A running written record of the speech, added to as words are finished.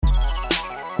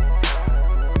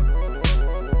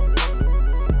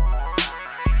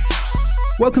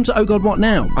Welcome to Oh God, What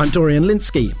Now? I'm Dorian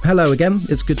Linsky. Hello again.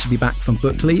 It's good to be back from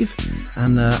book leave.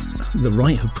 And the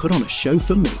right have put on a show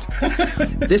for me.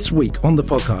 This week on the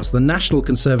podcast, the National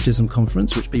Conservatism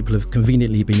Conference, which people have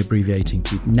conveniently been abbreviating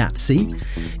to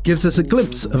NATC, gives us a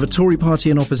glimpse of a Tory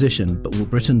party in opposition, but will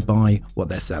Britain buy what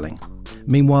they're selling?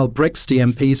 Meanwhile,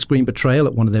 Brexit MPs scream betrayal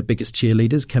at one of their biggest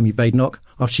cheerleaders, Kemi Badenoch,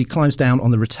 after she climbs down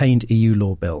on the retained EU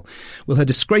law bill. Will her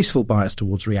disgraceful bias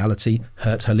towards reality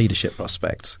hurt her leadership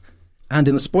prospects? And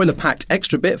in the spoiler-packed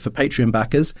extra bit for Patreon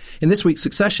backers, in this week's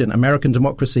Succession, American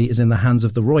democracy is in the hands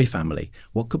of the Roy family.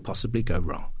 What could possibly go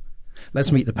wrong?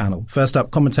 Let's meet the panel. First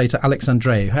up, commentator Alex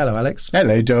Andreou. Hello, Alex.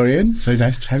 Hello, Dorian. So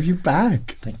nice to have you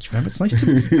back. Thank you very much. It's nice to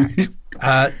be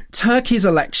back. Turkey's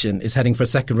election is heading for a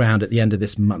second round at the end of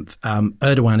this month.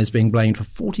 Erdogan is being blamed for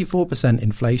 44%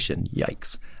 inflation.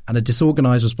 Yikes. And a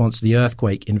disorganised response to the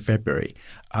earthquake in February.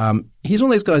 He's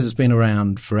one of those guys that's been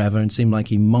around forever and seemed like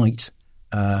he might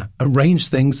arrange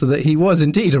things so that he was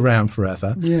indeed around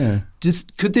forever. Yeah.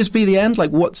 Could this be the end?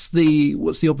 Like, what's the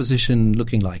opposition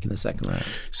looking like in the second round?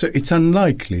 So it's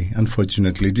unlikely,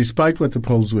 unfortunately, despite what the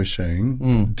polls were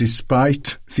showing,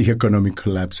 despite the economic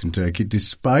collapse in Turkey,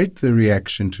 despite the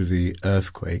reaction to the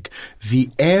earthquake, the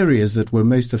areas that were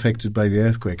most affected by the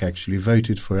earthquake actually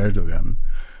voted for Erdogan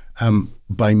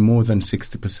by more than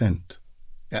 60%.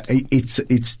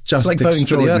 It's just like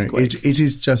extraordinary. It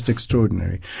is just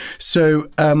extraordinary. So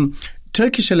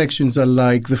Turkish elections are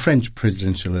like the French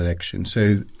presidential election.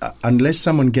 So unless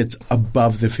someone gets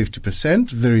above the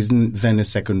 50%, there isn't then a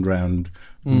second round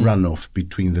runoff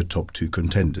between the top two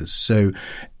contenders. So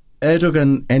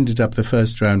Erdogan ended up the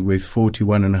first round with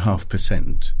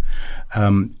 41.5%,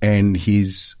 and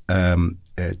his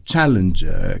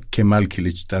challenger Kemal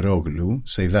Kılıçdaroğlu,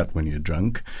 say that when you're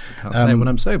drunk. I can't say it when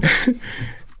I'm sober.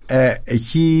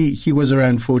 He was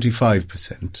around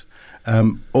 45%,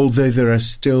 although there are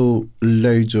still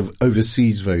loads of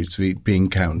overseas votes being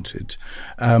counted.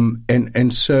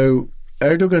 And so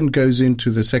Erdogan goes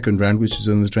into the second round, which is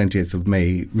on the 20th of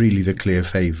May, really the clear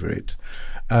favourite.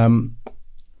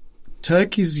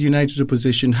 Turkey's united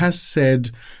opposition has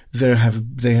said they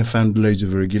have found loads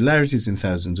of irregularities in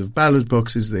thousands of ballot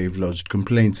boxes. They've lodged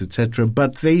complaints, etc.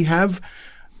 But they have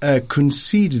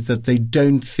conceded that they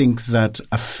don't think that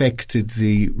affected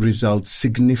the results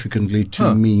significantly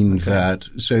to mean that.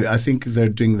 So I think they're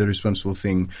doing the responsible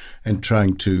thing and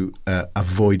trying to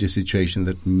avoid a situation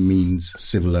that means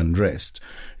civil unrest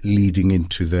leading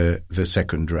into the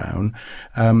second round.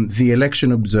 The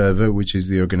Election Observer, which is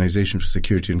the Organization for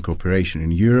Security and Cooperation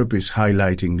in Europe, is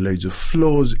highlighting loads of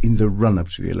flaws in the run-up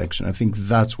to the election. I think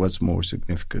that's what's more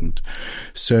significant.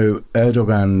 So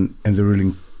Erdogan and the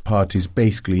ruling parties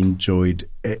basically enjoyed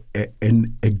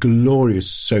a glorious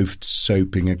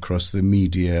soaping across the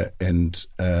media and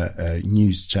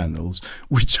news channels,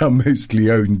 which are mostly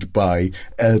owned by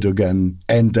Erdogan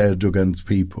and Erdogan's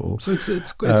people. So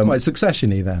it's quite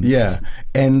succession-y then. Yeah,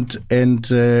 and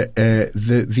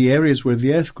the areas where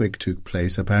the earthquake took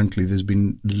place, apparently there's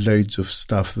been loads of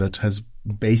stuff that has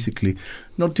basically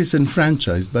not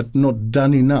disenfranchised, but not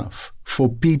done enough for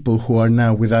people who are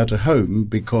now without a home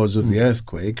because of the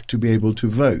earthquake to be able to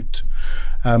vote.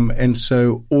 And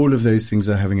so all of those things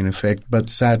are having an effect. But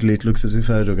sadly, it looks as if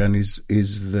Erdogan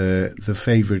is the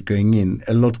favourite going in.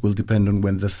 A lot will depend on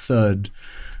when the third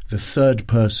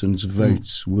person's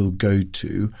votes will go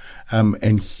to.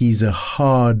 And he's a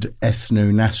hard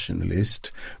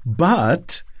ethno-nationalist,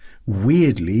 but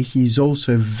weirdly, he's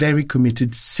also a very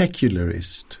committed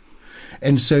secularist.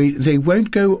 And so they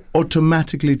won't go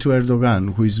automatically to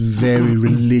Erdogan, who is very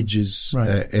religious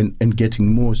and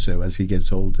getting more so as he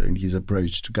gets older in his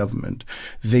approach to government.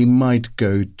 They might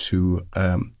go to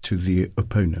the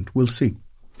opponent. We'll see.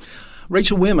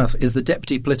 Rachel Wearmouth is the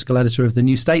deputy political editor of The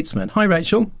New Statesman. Hi,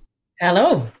 Rachel.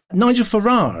 Hello. Nigel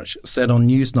Farage said on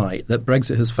Newsnight that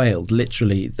Brexit has failed,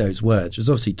 literally those words. It was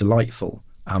obviously delightful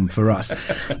for us.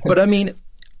 But I mean,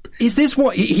 is this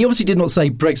what he obviously did not say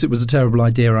Brexit was a terrible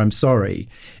idea, I'm sorry.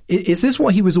 Is this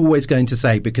what he was always going to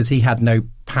say because he had no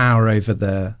power over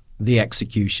the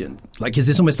execution? Like, is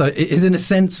this almost is in a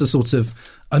sense a sort of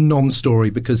a non-story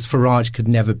because Farage could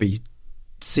never be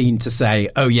seen to say,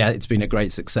 oh yeah, it's been a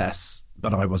great success,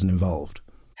 but I wasn't involved?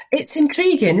 It's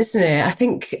intriguing, isn't it? I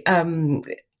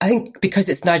think because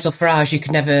it's Nigel Farage, you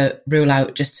can never rule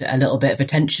out just a little bit of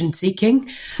attention seeking.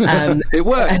 It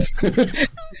worked.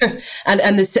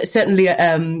 and there's certainly,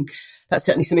 that's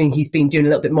certainly something he's been doing a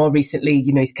little bit more recently.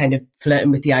 You know, he's kind of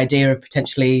flirting with the idea of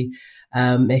potentially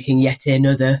making yet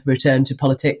another return to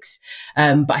politics.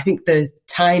 But I think the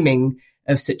timing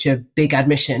of such a big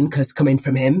admission, because coming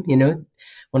from him, you know,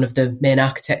 one of the main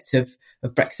architects of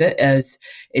of Brexit, as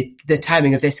the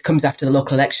timing of this comes after the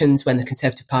local elections when the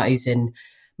Conservative Party's in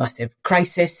massive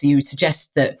crisis. You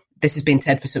suggest that this has been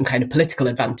said for some kind of political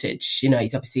advantage.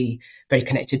 He's obviously very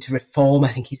connected to Reform. I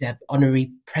think he's an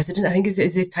honorary president, I think is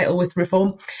his title with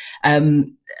Reform.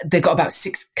 They got about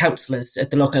 6 councillors at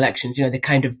the local elections. They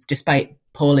kind of, despite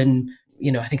polling,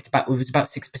 I think it was about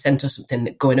 6% or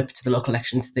something going up to the local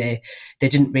elections, they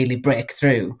didn't really break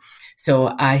through.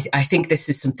 So I think this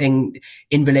is something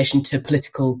in relation to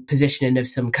political positioning of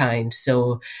some kind.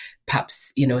 So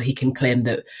perhaps, he can claim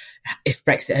that if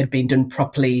Brexit had been done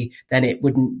properly, then it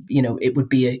wouldn't, it would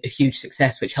be a huge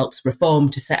success, which helps Reform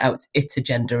to set out its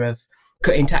agenda of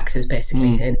cutting taxes,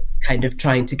 basically, and kind of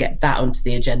trying to get that onto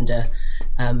the agenda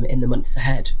in the months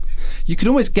ahead. You could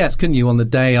always guess, couldn't you, on the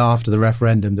day after the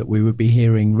referendum that we would be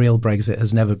hearing real Brexit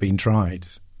has never been tried.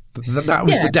 That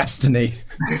was the destiny.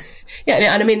 Yeah,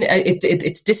 and I mean,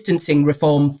 it's distancing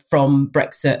Reform from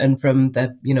Brexit and from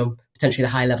the, potentially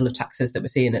the high level of taxes that we're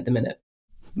seeing at the minute.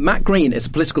 Matt Green is a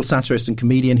political satirist and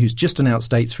comedian who's just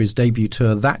announced dates for his debut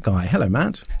tour, That Guy. Hello,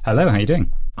 Matt. Hello, how are you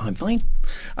doing? I'm fine.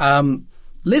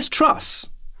 Liz Truss,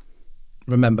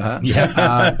 remember her?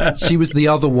 Yeah. She was the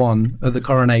other one at the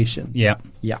coronation. Yeah.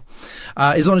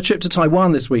 Is on a trip to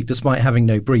Taiwan this week despite having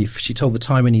no brief. She told the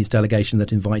Taiwanese delegation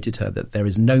that invited her that there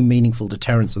is no meaningful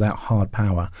deterrence without hard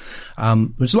power,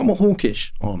 which is a lot more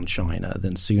hawkish on China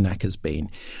than Sunak has been.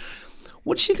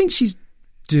 What do you think she's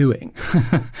doing?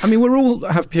 I mean, we all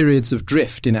have periods of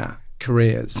drift in our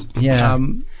careers. Yeah.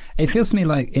 It feels to me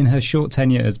like in her short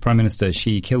tenure as Prime Minister,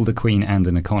 she killed a queen and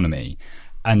an economy.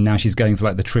 And now she's going for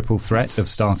like the triple threat of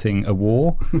starting a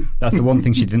war. That's the one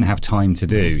thing she didn't have time to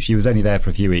do. She was only there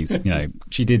for a few weeks.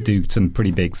 She did do some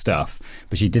pretty big stuff,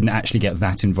 but she didn't actually get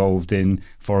that involved in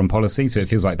foreign policy. So it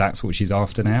feels like that's what she's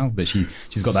after now, that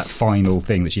she's got that final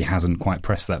thing that she hasn't quite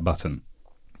pressed that button.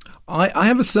 I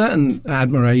have a certain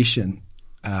admiration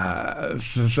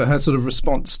for her sort of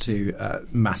response to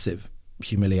massive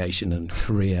humiliation and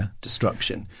career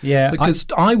destruction. Yeah, because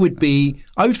I would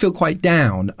feel quite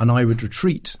down and I would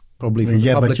retreat probably from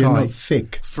the public but you're eye not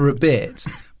thick for a bit.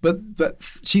 But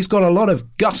she's got a lot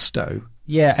of gusto.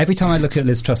 Yeah, every time I look at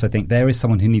Liz Truss, I think there is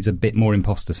someone who needs a bit more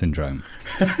imposter syndrome.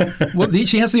 Well,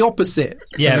 she has the opposite.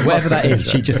 Yeah, whatever that is,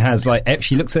 she just has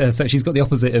she looks at her, so she's got the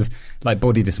opposite of like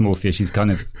body dysmorphia. She's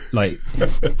kind of like,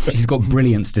 she's got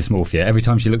brilliance dysmorphia. Every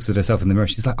time she looks at herself in the mirror,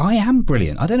 she's like, I am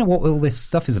brilliant. I don't know what all this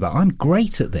stuff is about. I'm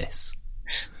great at this.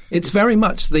 It's very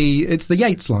much the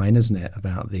Yeats line, isn't it?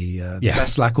 About the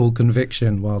best lack all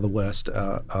conviction while the worst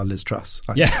are Liz Truss.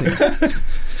 I think.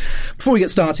 Before we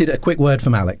get started, a quick word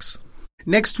from Alex.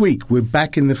 Next week, we're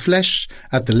back in the flesh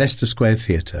at the Leicester Square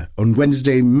Theatre. On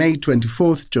Wednesday, May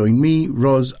 24th, join me,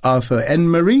 Ros, Arthur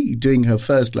and Marie doing her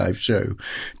first live show.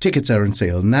 Tickets are on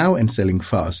sale now and selling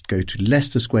fast. Go to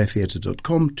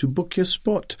leicestersquaretheatre.com to book your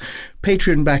spot.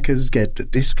 Patreon backers get a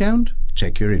discount.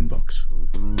 Check your inbox.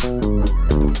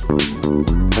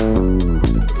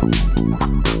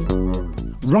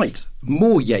 Right,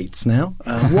 more Yeats now.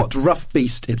 What rough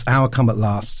beast, it's our come at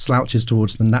last, slouches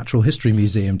towards the Natural History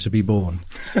Museum to be born.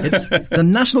 It's the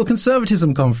National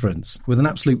Conservatism Conference, with an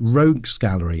absolute rogues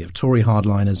gallery of Tory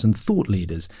hardliners and thought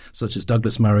leaders, such as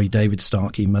Douglas Murray, David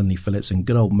Starkey, Melanie Phillips and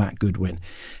good old Matt Goodwin,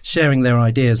 sharing their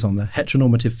ideas on the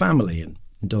heteronormative family and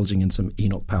indulging in some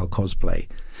Enoch Powell cosplay.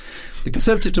 The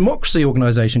Conservative Democracy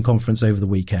Organisation conference over the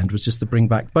weekend was just the Bring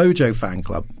Back Bojo fan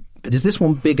club. But is this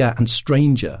one bigger and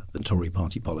stranger than Tory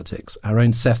party politics? Our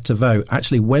own Seth Tavo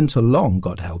actually went along,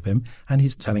 God help him, and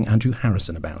he's telling Andrew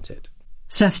Harrison about it.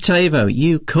 Seth Tavo,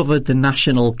 you covered the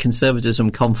National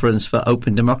Conservatism Conference for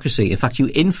Open Democracy. In fact,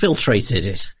 you infiltrated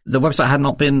it. The website had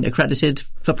not been accredited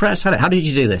for press, had it? How did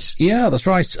you do this? Yeah, that's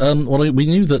right. Well, we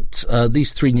knew that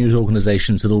these three news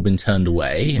organisations had all been turned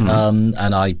away, and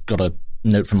I got a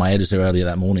note from my editor earlier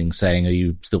that morning saying, are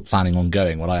you still planning on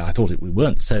going? Well, I thought we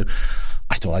weren't, so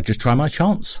I thought I'd just try my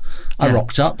chance. I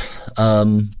rocked up,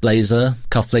 blazer,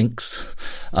 cufflinks.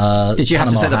 Did you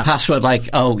have to say the password like,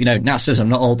 Nazism,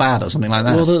 not all bad, or something like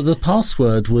that? Well, the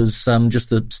password was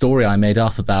just the story I made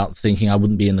up about thinking I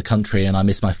wouldn't be in the country and I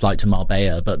missed my flight to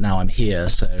Marbella, but now I'm here,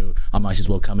 so I might as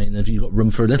well come in if you've got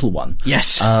room for a little one.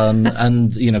 Yes.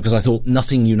 And, because I thought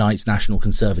nothing unites national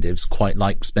conservatives quite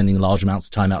like spending large amounts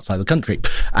of time outside the country.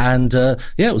 And,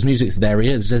 it was music to their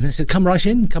ears. They said, come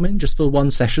in, just for one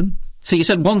session. So you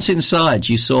said once inside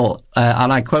you saw,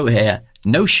 and I quote here,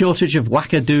 no shortage of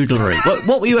wackadoodlery.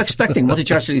 What were you expecting? What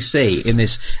did you actually see in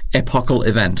this epochal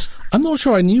event? I'm not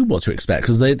sure I knew what to expect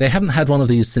because they haven't had one of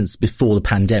these since before the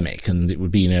pandemic, and it would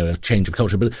be, a change of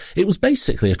culture. But it was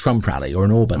basically a Trump rally or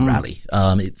an Orban rally.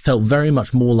 It felt very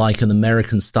much more like an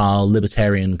American-style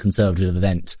libertarian conservative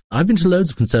event I've been to loads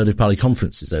of Conservative Party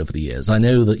conferences over the years. I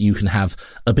know that you can have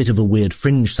a bit of a weird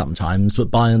fringe sometimes,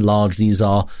 but by and large, these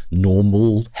are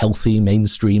normal, healthy,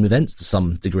 mainstream events to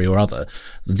some degree or other.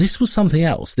 This was something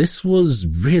else. This was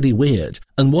really weird.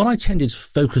 And what I tended to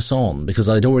focus on, because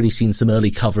I'd already seen some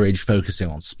early coverage focusing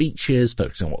on speeches,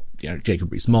 focusing on what,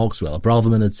 Jacob Rees-Mogg, Suella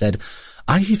Braverman had said,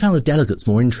 I actually found the delegates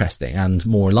more interesting and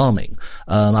more alarming.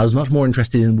 I was much more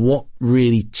interested in what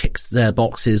really ticks their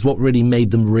boxes, what really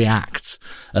made them react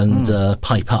and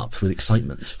pipe up with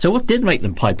excitement. So what did make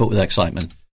them pipe up with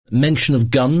excitement? Mention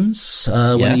of guns.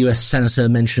 When a US senator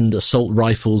mentioned assault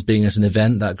rifles being at an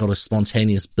event, that got a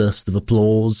spontaneous burst of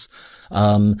applause.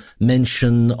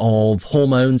 Mention of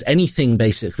hormones, anything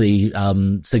basically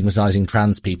stigmatizing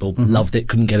trans people. Loved it,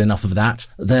 couldn't get enough of that.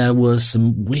 There were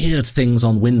some weird things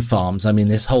on wind farms. I mean,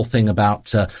 this whole thing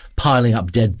about piling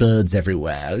up dead birds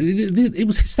everywhere. It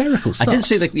was hysterical stuff. I did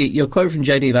see your quote from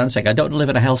J.D. Vance saying, I don't want to live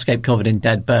in a hellscape covered in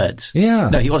dead birds. Yeah.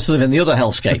 No, he wants to live in the other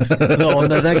hellscape.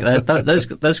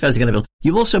 Those guys are going to build.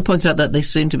 You've also pointed out that they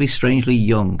seem to be strangely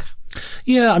young.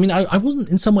 Yeah, I mean, I wasn't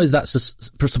in some ways that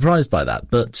surprised by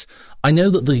that, but I know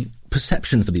that the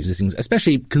perception for these things,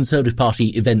 especially Conservative Party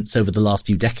events over the last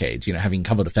few decades, having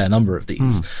covered a fair number of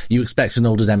these, you expect an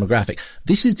older demographic.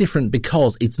 This is different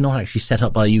because it's not actually set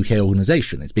up by a UK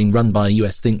organisation. It's being run by a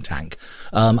US think tank.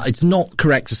 It's not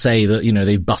correct to say that,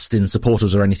 they've bussed in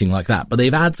supporters or anything like that, but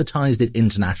they've advertised it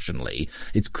internationally.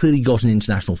 It's clearly got an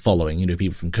international following,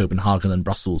 people from Copenhagen and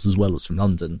Brussels as well as from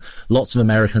London, lots of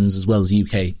Americans as well as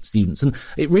UK students. And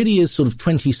it really is sort of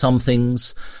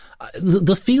 20-somethings.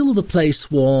 The feel of the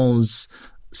place was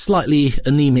slightly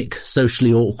anemic,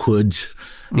 socially awkward,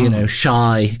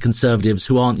 shy conservatives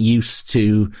who aren't used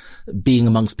to being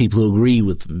amongst people who agree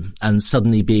with them and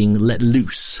suddenly being let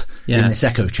loose in this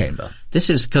echo chamber. This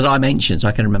is because I'm ancient.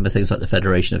 I can remember things like the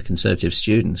Federation of Conservative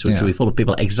Students, which will be full of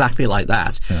people exactly like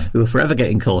that, who are forever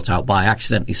getting caught out by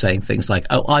accidentally saying things like,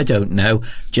 oh, I don't know,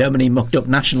 Germany mucked up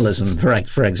nationalism,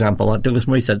 for example, like Douglas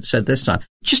Murray said this time.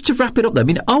 Just to wrap it up, though, I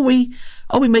mean, are we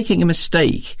making a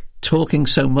mistake talking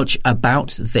so much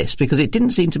about this? Because it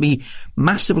didn't seem to be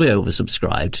massively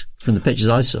oversubscribed from the pictures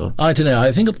I saw. I don't know.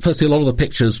 I think firstly a lot of the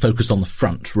pictures focused on the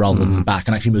front rather than the back,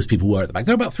 and actually most people were at the back.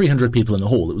 There were about 300 people in the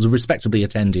hall. It was a respectably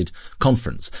attended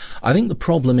conference. I think the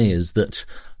problem is that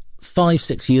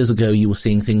 5-6 years ago you were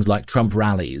seeing things like Trump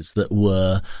rallies that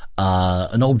were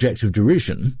an object of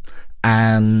derision,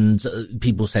 and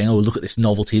people saying, oh, look at this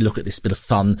novelty, look at this bit of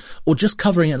fun, or just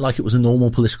covering it like it was a normal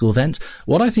political event.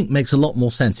 What I think makes a lot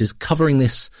more sense is covering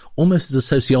this almost as a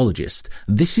sociologist.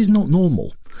 This is not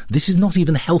normal. This is not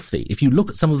even healthy. If you look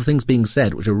at some of the things being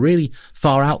said, which are really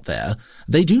far out there,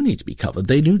 they do need to be covered.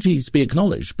 They do need to be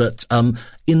acknowledged, but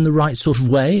in the right sort of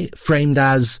way, framed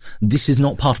as this is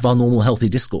not part of our normal healthy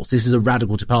discourse. This is a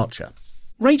radical departure.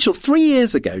 Rachel, 3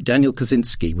 years ago, Daniel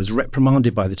Kaczynski was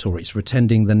reprimanded by the Tories for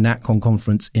attending the NatCon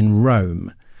conference in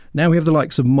Rome. Now we have the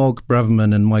likes of Mogg,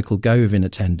 Braverman and Michael Gove in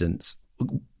attendance.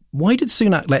 Why did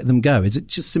Sunak let them go? Is it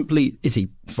just simply, is he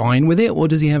fine with it, or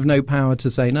does he have no power to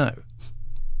say no?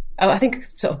 Oh, I think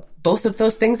sort of both of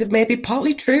those things are maybe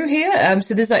partly true here.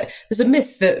 So there's a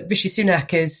myth that Rishi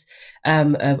Sunak is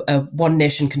a one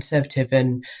nation conservative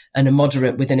and a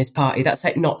moderate within his party. That's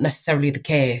not necessarily the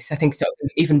case. I think so,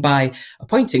 even by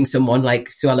appointing someone like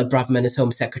Suella Braverman as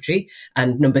Home Secretary,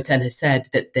 and Number 10 has said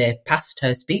that they passed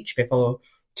her speech before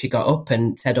she got up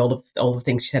and said all the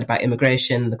things she said about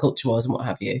immigration, the culture wars and what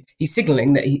have you. He's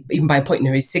signalling that even by appointing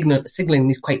her, he's signalling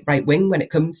he's quite right wing when it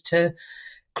comes to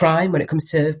crime, when it comes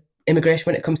to immigration,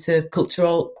 when it comes to culture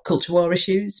war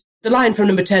issues. The line from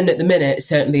Number 10 at the minute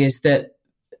certainly is that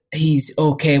he's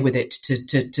okay with it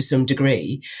to some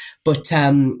degree. But,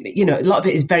 a lot of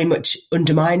it is very much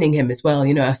undermining him as well.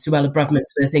 Suella Braverman,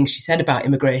 some of the things she said about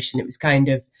immigration, it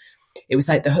was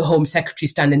like the Home Secretary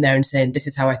standing there and saying, this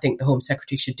is how I think the Home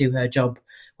Secretary should do her job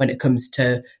when it comes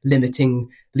to limiting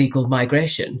legal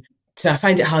migration. So I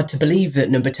find it hard to believe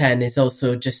that Number 10 is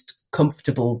also just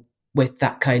comfortable with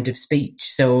that kind of speech.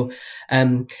 So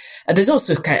and there's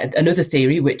also kind of another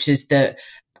theory, which is that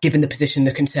given the position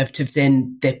the Conservatives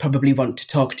in, they probably want to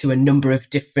talk to a number of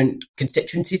different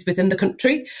constituencies within the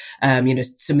country.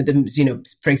 Some of them,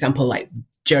 for example, like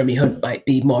Jeremy Hunt might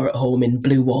be more at home in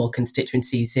blue wall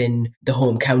constituencies in the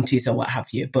home counties or what have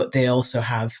you, but they also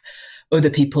have other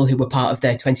people who were part of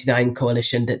their 29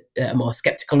 coalition that are more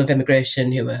sceptical of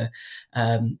immigration, who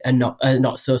are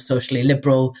not so socially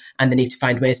liberal, and they need to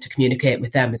find ways to communicate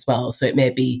with them as well. So it may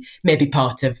be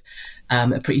part of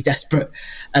a pretty desperate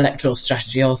electoral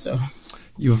strategy also.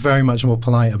 You're very much more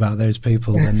polite about those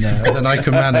people than I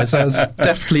can manage. So that was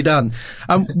deftly done.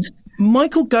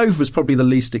 Michael Gove was probably the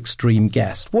least extreme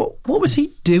guest. What was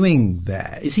he doing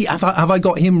there? Is he have I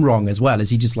got him wrong as well?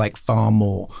 Is he just like far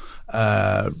more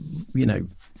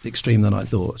extreme than I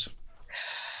thought?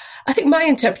 I think my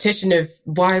interpretation of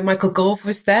why Michael Gove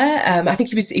was there, I think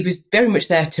he was very much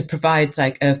there to provide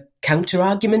like a counter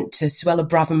argument to Suella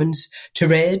Braverman's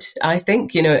tirade. I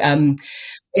think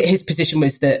his position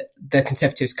was that the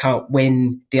Conservatives can't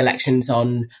win the elections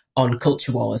on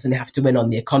culture wars, and they have to win on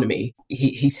the economy.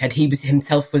 He said he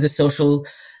himself was a social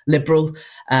liberal,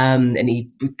 and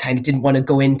he kind of didn't want to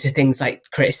go into things like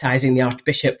criticising the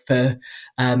Archbishop for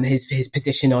his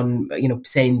position on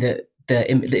saying that the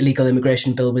illegal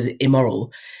immigration bill was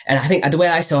immoral. And I think the way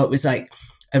I saw it was like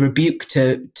a rebuke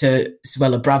to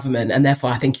Suella Braverman, and therefore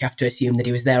I think you have to assume that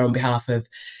he was there on behalf of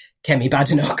Kemi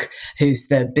Badenoch, who's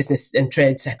the Business and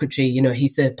Trade Secretary.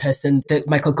 He's the person that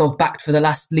Michael Gove backed for the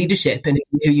last leadership, and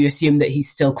who you assume that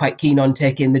he's still quite keen on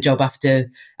taking the job after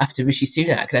Rishi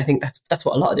Sunak. And I think that's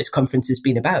what a lot of this conference has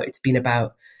been about. It's been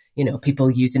about people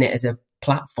using it as a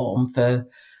platform for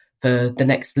the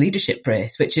next leadership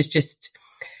race, which is just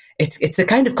it's the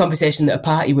kind of conversation that a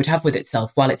party would have with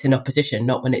itself while it's in opposition,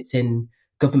 not when it's in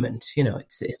government.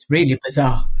 It's really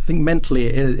bizarre. I think mentally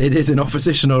it is in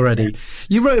opposition already.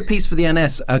 You wrote a piece for the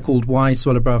NS called "Why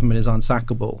Suella Braverman is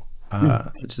Unsackable,"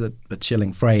 which is a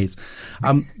chilling phrase.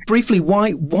 Briefly,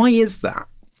 why is that?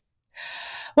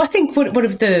 Well, I think one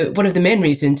of the main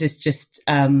reasons is just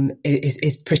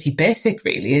is pretty basic,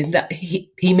 really, in that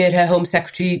he made her Home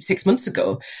Secretary 6 months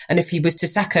ago, and if he was to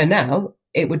sack her now,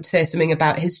 it would say something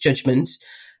about his judgment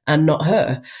and not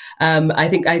her. I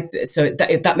think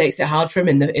that makes it hard for him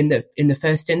in the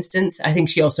first instance. I think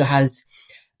she also has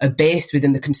a base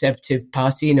within the Conservative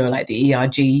Party, like the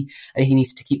ERG, and he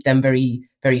needs to keep them very,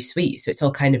 very sweet. So it's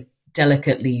all kind of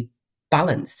delicately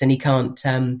balanced, and he can't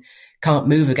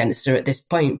move against her at this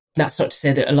point. That's not to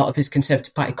say that a lot of his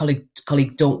Conservative Party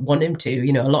colleagues don't want him to.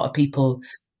 A lot of people,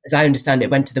 as I understand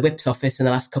it, went to the Whip's office in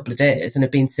the last couple of days and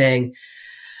have been saying,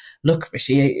 "Look,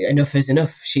 Rishi, enough is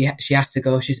enough. She has to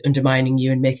go. She's undermining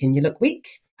you and making you look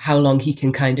weak." How long he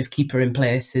can kind of keep her in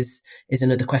place is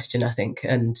another question, I think.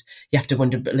 And you have to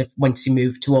wonder if once you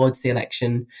move towards the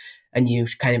election and you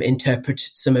kind of interpret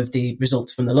some of the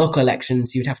results from the local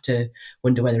elections, you'd have to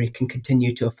wonder whether he can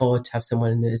continue to afford to have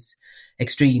someone as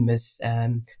extreme as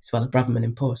Suella Braverman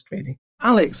in post, really.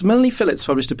 Alex, Melanie Phillips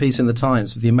published a piece in The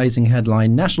Times with the amazing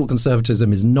headline, "National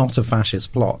Conservatism is not a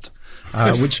fascist plot,"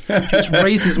 which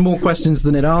raises more questions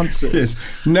than it answers. Yes.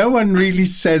 No one really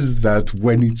says that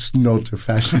when it's not a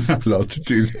fascist plot,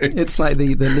 do they? It's like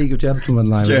the League of Gentlemen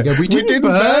line. Yeah. We didn't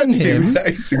burn him.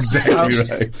 That's exactly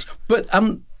right. But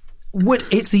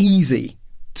it's easy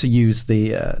to use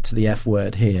the F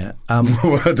word here.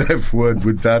 What F word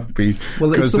would that be?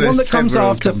 Well, it's the one that comes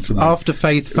after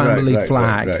faith, family,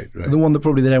 flag. Right. The one that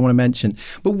probably they don't want to mention.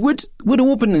 But would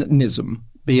Orbanism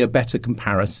be a better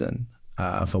comparison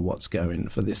for what's going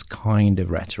for this kind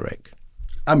of rhetoric?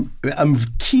 I'm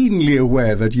keenly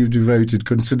aware that you've devoted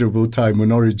considerable time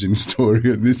on Origin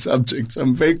Story on this subject, so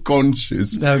I'm very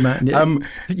conscious. No, man.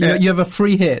 You have a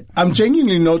free hit. I'm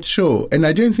genuinely not sure, and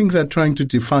I don't think that trying to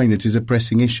define it is a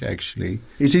pressing issue, actually.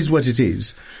 It is what it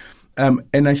is. And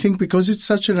I think because it's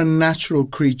such an unnatural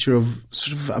creature of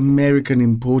sort of American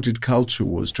imported culture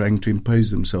wars trying to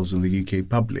impose themselves on the UK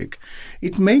public,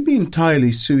 it may be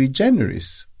entirely sui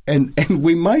generis. And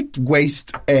we might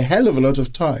waste a hell of a lot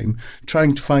of time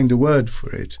trying to find a word for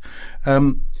it.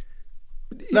 To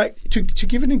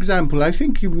give an example, I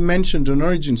think you mentioned on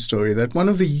Origin Story that one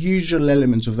of the usual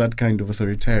elements of that kind of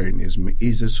authoritarianism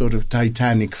is a sort of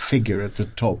titanic figure at the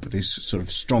top, this sort of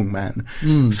strongman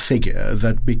figure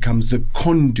that becomes the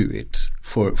conduit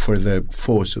for the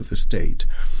force of the state.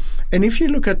 And if you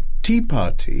look at Tea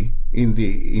Party in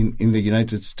the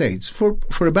United States,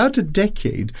 for about a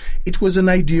decade, it was an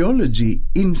ideology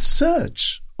in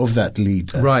search of that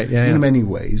leader, right? In many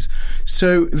ways.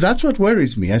 So that's what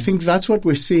worries me. I think that's what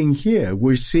we're seeing here.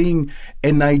 We're seeing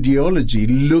an ideology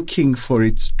looking for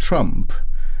its trump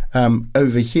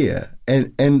over here,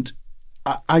 and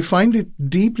I find it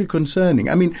deeply concerning.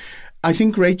 I mean, I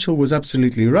think Rachel was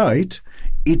absolutely right.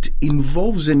 It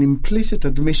involves an implicit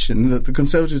admission that the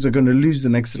Conservatives are going to lose the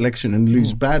next election and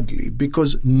lose badly,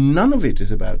 because none of it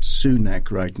is about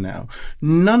Sunak right now.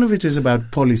 None of it is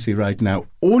about policy right now.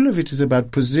 All of it is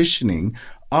about positioning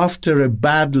after a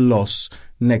bad loss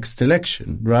next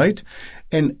election, right?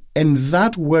 And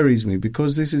that worries me,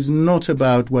 because this is not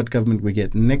about what government we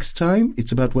get next time.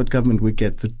 It's about what government we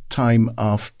get the time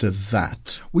after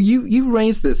that. Well, you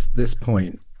raised this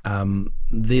point.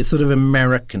 The sort of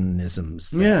Americanisms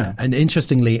there. Yeah. And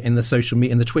interestingly, in the social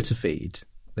media, in the Twitter feed,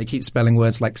 They keep spelling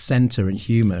words like centre and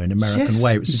humour in an American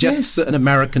way, which suggests that an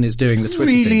American is doing the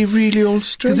Twitter thing. Really all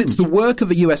strange. Because it's the work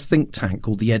of a US think tank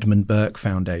called the Edmund Burke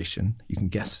Foundation. You can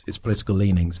guess its political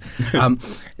leanings.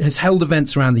 Has held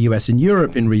events around the US and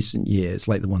Europe in recent years,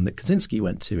 like the one that Kaczynski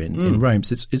went to in Rome.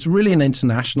 So it's really an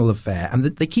international affair. And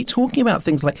they keep talking about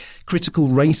things like critical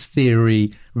race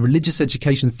theory, religious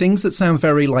education, things that sound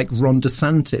very like Ron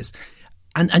DeSantis.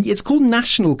 And it's called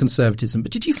national conservatism.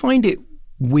 But did you find it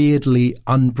weirdly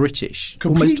un-British?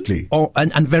 Completely.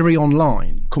 And very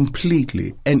online?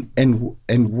 Completely. And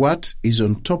what is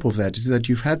on top of that is that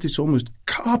you've had this almost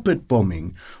carpet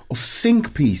bombing of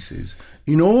think pieces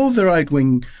in all the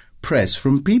right-wing press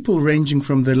from people ranging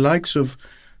from the likes of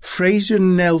Fraser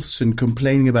Nelson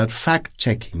complaining about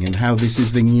fact-checking and how this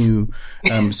is the new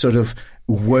sort of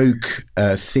woke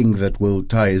thing that will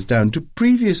tie us down, to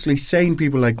previously sane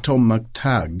people like Tom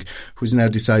McTagg, who's now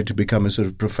decided to become a sort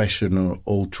of professional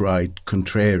alt-right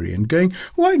contrarian, going,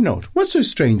 why not? What's so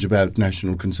strange about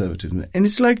national conservatism? And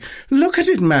it's like, look at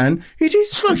it, man. It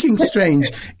is fucking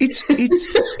strange.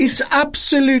 It's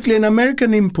absolutely an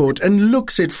American import and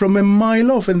looks it from a mile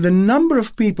off. And the number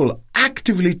of people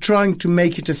actively trying to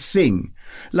make it a thing,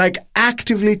 like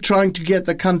actively trying to get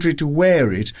the country to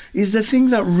wear it, is the thing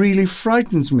that really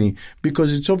frightens me,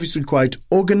 because it's obviously quite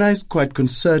organised, quite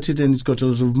concerted, and it's got a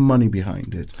lot of money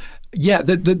behind it. Yeah,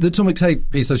 the Tom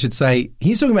McTagg piece, I should say,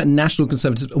 he's talking about national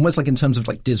conservatism, almost like in terms of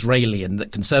like Disraeli, and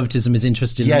that conservatism is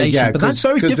interested in the nation. Yeah, but that's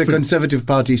very different. Because the Conservative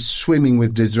Party is swimming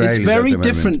with Disraelis. It's very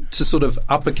different to sort of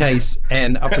uppercase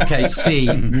N, uppercase C,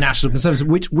 national conservatism,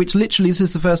 which literally this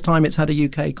is the first time it's had a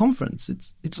UK conference.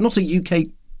 It's not a UK.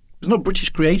 It's not British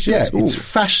creation. Yeah, it's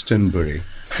Fashionbury.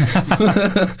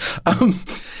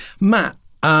 Matt,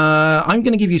 I'm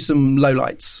going to give you some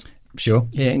lowlights. Sure.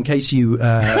 Yeah, in case you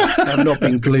have not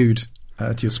been glued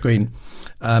to your screen.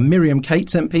 Miriam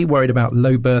Cates MP worried about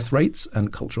low birth rates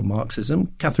and cultural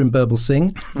Marxism. Catherine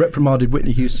Birbalsingh reprimanded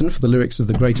Whitney Houston for the lyrics of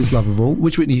The Greatest Love of All,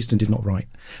 which Whitney Houston did not write.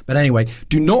 But anyway,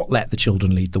 do not let the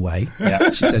children lead the way,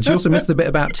 she said. She also missed the bit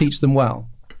about teach them well.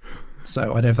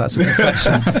 So I don't know if that's a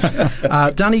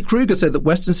confession. Danny Kruger said that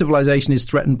Western civilization is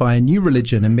threatened by a new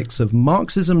religion, a mix of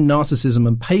Marxism, narcissism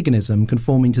and paganism,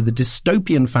 conforming to the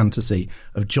dystopian fantasy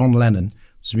of John Lennon,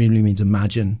 which really means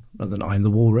imagine rather than I'm the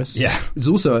walrus. Yeah. It's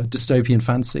also a dystopian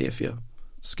fantasy if you're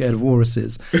scared of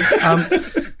walruses.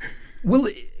 Will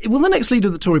the next leader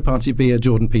of the Tory party be a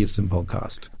Jordan Peterson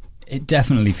podcast? It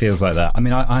definitely feels like that. I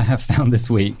mean, I have found this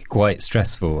week quite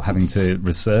stressful having to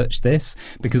research this,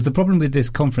 because the problem with this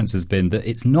conference has been that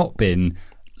it's not been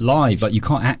live. Like, you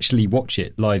can't actually watch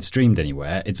it live streamed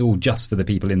anywhere. It's all just for the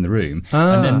people in the room.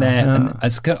 And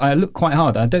I look quite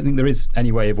hard. I don't think there is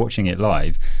any way of watching it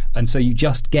live. And so you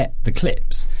just get the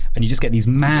clips, and you just get these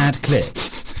mad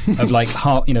clips of like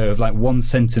one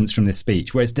sentence from this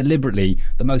speech where it's deliberately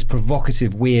the most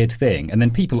provocative, weird thing. And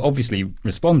then people obviously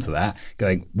respond to that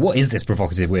going, what is this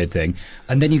provocative, weird thing?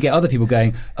 And then you get other people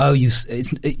going, oh, you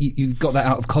got that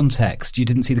out of context. You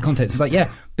didn't see the context. It's like,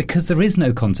 yeah, because there is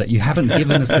no context. You haven't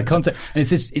given us the context. And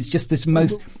it's just the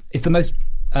most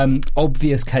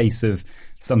obvious case of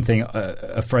something,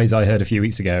 a phrase I heard a few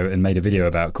weeks ago and made a video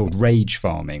about, called rage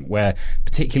farming, where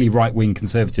particularly right-wing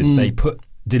conservatives, they put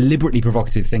deliberately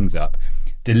provocative things up,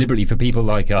 deliberately for people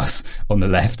like us on the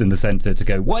left and the centre to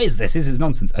go, what is this? This is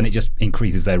nonsense. And it just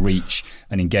increases their reach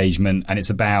and engagement, and it's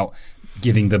about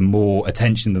giving them more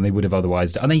attention than they would have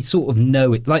otherwise done. And they sort of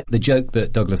know it, like the joke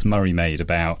that Douglas Murray made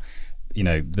about,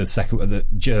 the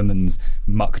Germans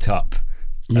mucked up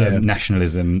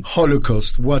nationalism.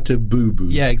 Holocaust, what a boo-boo.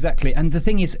 Yeah, exactly. And the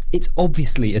thing is, it's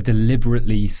obviously a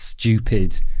deliberately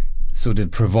stupid, sort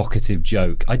of provocative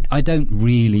joke. I don't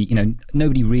really,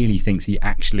 nobody really thinks he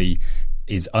actually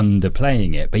is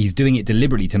underplaying it, but he's doing it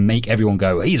deliberately to make everyone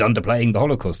go, he's underplaying the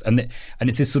Holocaust. And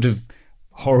it's this sort of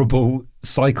horrible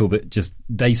cycle that just,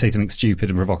 they say something stupid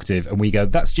and provocative and we go,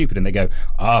 that's stupid, and they go,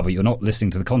 but you're not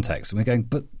listening to the context. And we're going,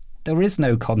 but there is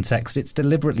no context. It's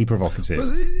deliberately provocative.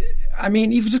 Well, I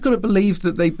mean, you've just got to believe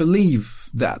that they believe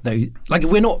that. Like,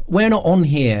 we're not on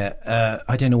here.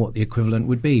 I don't know what the equivalent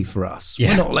would be for us. Yeah.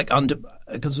 We're not like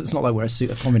because it's not like we're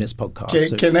a communist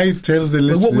podcast. Can I tell the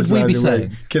listeners? What would we be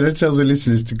saying? Can I tell the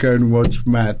listeners to go and watch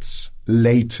Matt's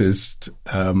latest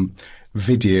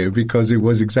video, because it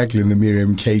was exactly in the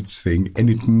Miriam Cates thing, and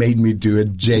it made me do a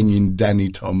genuine Danny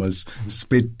Thomas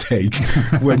spit take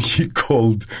when he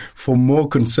called for more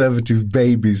conservative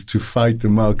babies to fight the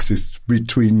Marxists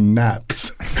between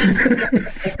naps.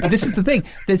 But this is the thing.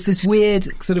 There's this weird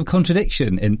sort of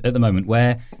contradiction at the moment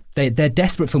where they're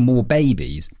desperate for more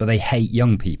babies, but they hate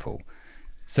young people.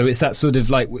 So it's that sort of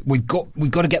like we've got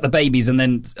to get the babies and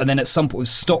then at some point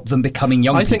stop them becoming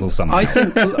young people somehow.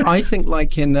 I think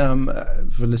like in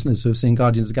for listeners who have seen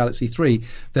Guardians of the Galaxy 3,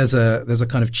 there's a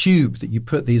kind of tube that you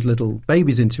put these little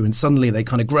babies into, and suddenly they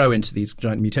kind of grow into these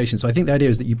giant mutations. So I think the idea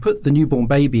is that you put the newborn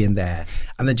baby in there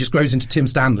and then just grows into Tim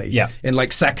Stanley in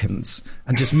like seconds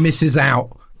and just misses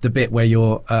out the bit where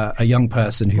you're a young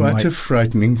person who What a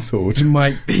frightening thought. Who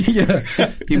might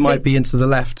be, might be into the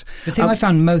left. The thing I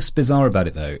found most bizarre about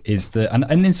it, though, is that, and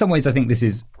in some ways I think this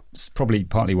is probably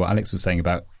partly what Alex was saying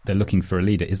about they're looking for a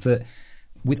leader, is that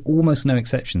with almost no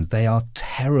exceptions, they are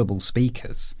terrible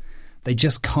speakers. They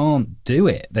just can't do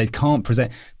it. They can't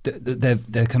present.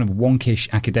 They're kind of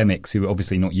wonkish academics who are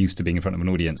obviously not used to being in front of an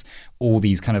audience, or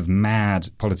these kind of mad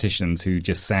politicians who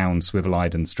just sound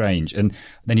swivel-eyed and strange. And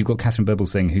then you've got Catherine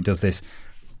Birbalsingh, who does this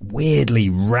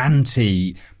weirdly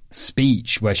ranty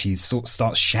speech where she sort of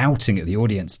starts shouting at the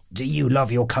audience, "Do you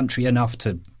love your country enough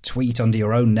to tweet under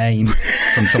your own name?"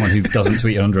 from someone who doesn't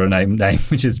tweet under her name,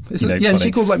 which is funny. And she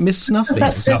called like Miss Snuffy.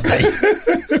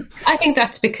 I think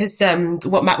that's because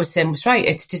what Matt was saying was right.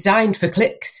 It's designed for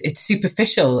clicks. It's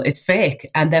superficial. It's fake,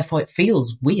 and therefore it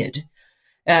feels weird.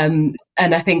 And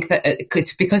I think that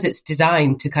it's because it's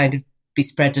designed to kind of be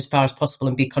spread as far as possible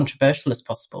and be controversial as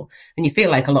possible. And you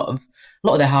feel like a lot of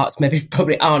their hearts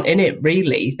probably aren't in it.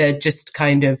 Really, they're just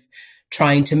kind of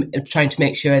trying to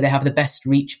make sure they have the best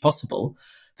reach possible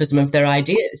for some of their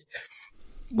ideas.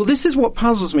 Well, this is what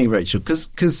puzzles me, Rachel,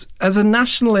 because as a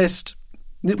nationalist,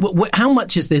 how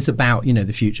much is this about,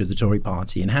 the future of the Tory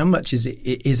party, and how much is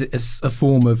it a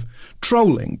form of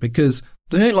trolling? Because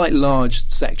they don't like large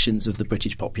sections of the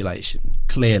British population,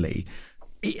 clearly.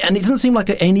 And it doesn't seem like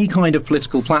any kind of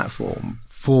political platform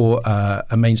for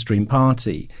a mainstream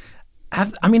party.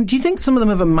 Do you think some of them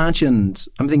have imagined,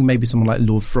 I'm thinking maybe someone like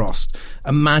Lord Frost,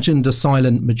 imagined a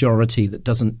silent majority that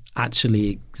doesn't actually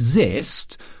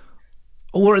exist?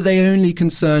 Or are they only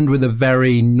concerned with a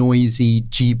very noisy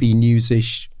GB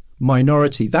News-ish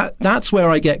minority? That's where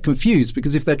I get confused,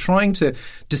 because if they're trying to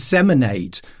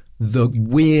disseminate the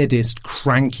weirdest,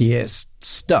 crankiest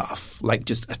stuff, like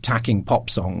just attacking pop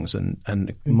songs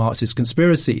and Marxist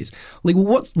conspiracies, like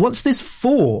what's this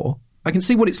for? I can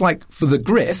see what it's like for the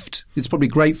grift. It's probably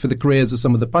great for the careers of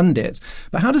some of the pundits,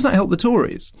 but how does that help the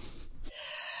Tories?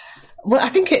 Well, I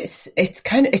think it's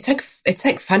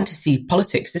like fantasy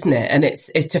politics, isn't it? And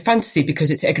it's a fantasy because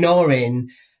it's ignoring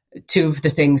two of the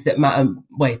things that matter.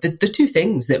 The two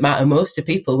things that matter most to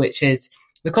people, which is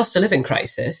the cost of living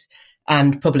crisis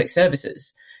and public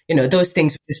services. Those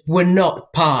things just were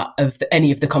not part of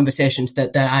any of the conversations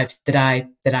that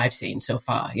I've seen so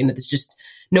far. There's just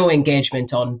no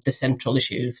engagement on the central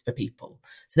issues for people.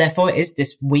 So therefore, it is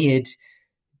this weird,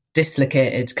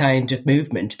 dislocated kind of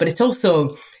movement. But it's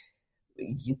also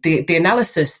the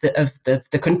analysis of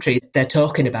the country they're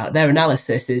talking about. Their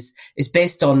analysis is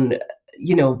based on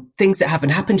things that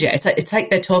haven't happened yet. It's like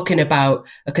they're talking about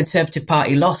a Conservative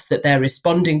Party loss that they're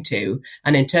responding to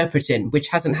and interpreting, which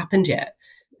hasn't happened yet.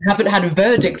 Haven't had a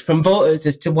verdict from voters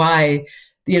as to why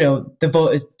the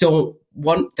voters don't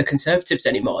want the Conservatives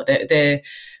anymore. They're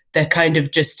kind of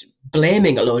just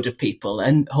blaming a load of people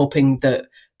and hoping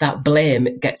that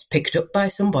blame gets picked up by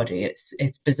somebody.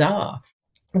 It's bizarre.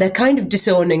 They're kind of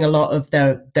disowning a lot of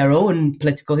their own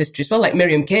political history as well. Like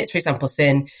Miriam Cates, for example,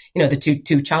 saying, the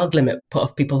two child limit put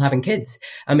off people having kids.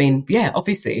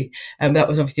 Obviously, that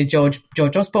was obviously a George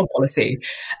Osborne policy.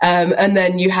 And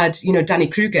then you had, Danny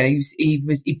Kruger,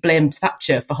 he blamed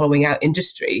Thatcher for hollowing out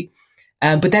industry.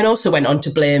 But then also went on to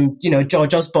blame,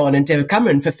 George Osborne and David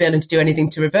Cameron for failing to do anything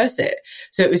to reverse it.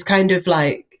 So it was kind of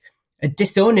like a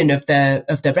disowning of their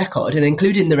record, and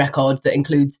including the record that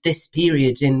includes this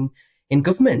period in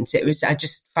government. I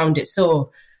just found it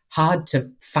so hard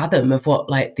to fathom of what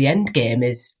the end game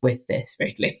is with this,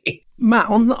 really. Matt,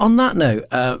 on that note,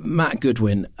 Matt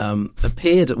Goodwin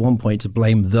appeared at one point to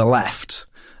blame the left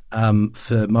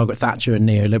for Margaret Thatcher and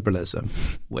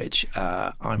neoliberalism, which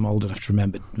I'm old enough to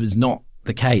remember was not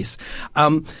the case.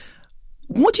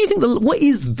 What do you think? What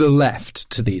is the left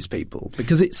to these people?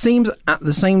 Because it seems at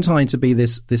the same time to be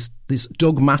this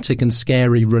dogmatic and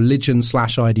scary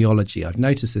religion/ideology. I've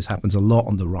noticed this happens a lot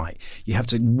on the right. You have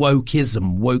to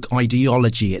wokeism, woke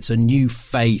ideology. It's a new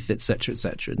faith, etc.,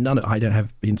 etc. I don't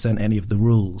have been sent any of the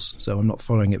rules, so I'm not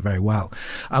following it very well.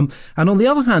 And on the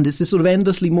other hand, it's this sort of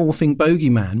endlessly morphing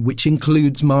bogeyman, which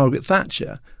includes Margaret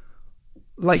Thatcher.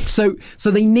 So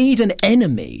they need an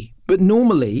enemy. But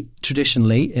normally,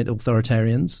 traditionally,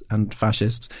 authoritarians and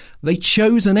fascists, they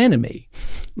chose an enemy.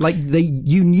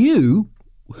 You knew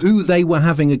who they were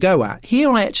having a go at. Here,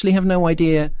 I actually have no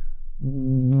idea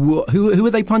who are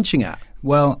they punching at.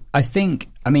 Well, I think,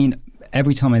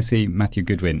 every time I see Matthew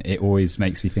Goodwin, it always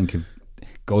makes me think of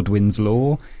Godwin's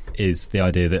law, is the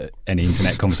idea that any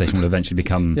internet conversation will eventually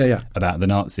become about the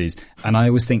Nazis. And I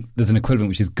always think there's an equivalent,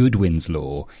 which is Goodwin's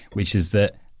law, which is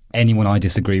that anyone I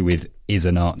disagree with is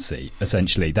a Nazi,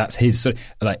 essentially. That's his sort of,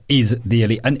 like, is the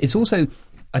elite. And it's also,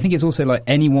 I think it's also like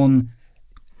anyone,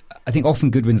 I think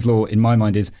often Goodwin's law in my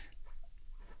mind is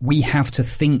we have to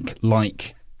think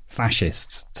like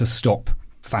fascists to stop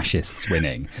fascists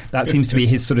winning. That seems to be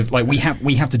his sort of, like, we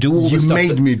have to do all the stuff. You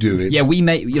made me do it. Yeah, we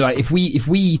made, like, if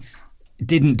we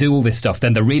didn't do all this stuff,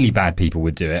 then the really bad people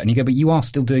would do it. And you go, but you are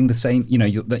still doing the same,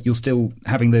 you're still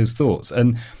having those thoughts.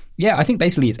 And yeah, I think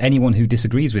basically it's anyone who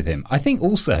disagrees with him. I think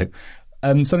also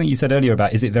something you said earlier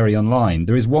about, is it very online?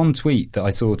 There is one tweet that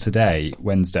I saw today,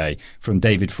 Wednesday, from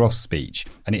David Frost's speech,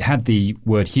 and it had the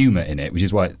word humour in it, which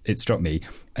is why it struck me.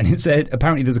 And it said,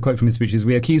 apparently there's a quote from his speech, is,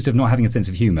 "We're accused of not having a sense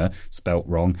of humour," spelt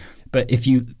wrong. But if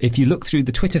you look through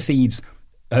the Twitter feeds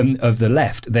of the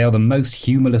left, they are the most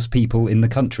humourless people in the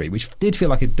country, which did feel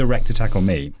like a direct attack on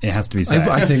me, it has to be said.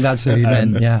 I think that's who you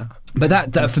meant, yeah.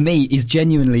 But that for me is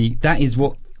genuinely,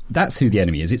 that's who the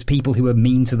enemy is. It's people who are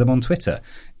mean to them on Twitter.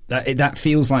 That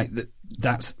feels like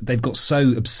they've got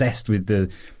so obsessed with the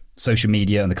social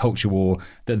media and the culture war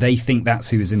that they think that's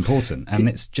who is important, and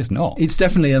it's just not. It's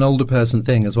definitely an older person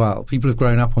thing as well. People have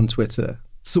grown up on Twitter,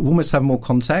 so almost have more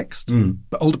context.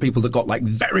 But older people that got like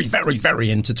very, very,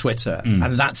 very into Twitter,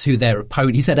 and that's who their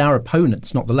opponent. He said our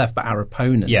opponents, not the left, but our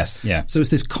opponents. Yes, yeah. So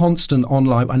it's this constant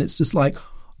online, and it's just like,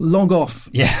 log off.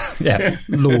 Yeah.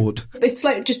 Lord. It's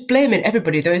like just blaming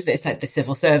everybody though, isn't it? It's like the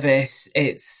civil service,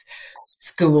 it's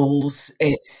schools,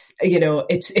 it's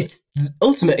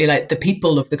ultimately like the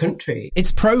people of the country.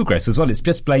 It's progress as well. It's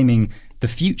just blaming the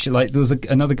future. Like there was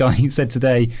another guy who said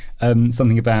today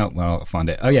something about, well, I'll find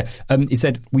it. Oh yeah. He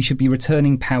said we should be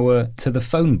returning power to the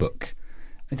phone book.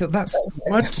 I thought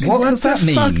what does that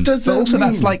mean? But also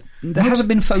that's like, there hasn't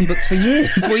been phone books for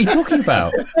years. What are you talking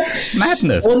about? It's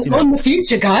madness. On the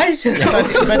future, guys.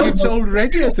 but it's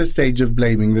already at the stage of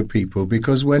blaming the people,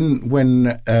 because when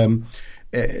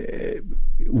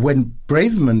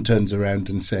Braverman turns around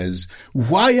and says,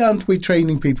 "Why aren't we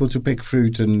training people to pick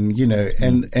fruit?" and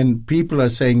and people are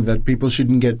saying that people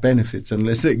shouldn't get benefits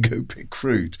unless they go pick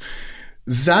fruit.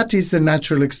 That is the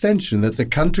natural extension, that the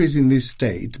country's in this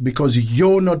state because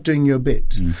you're not doing your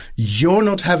bit. You're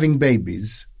not having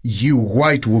babies, you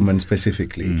white woman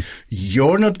specifically.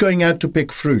 You're not going out to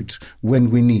pick fruit when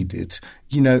we need it.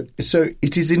 So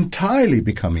it is entirely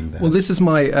becoming that. Well, this is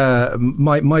my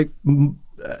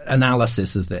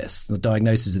analysis of this, the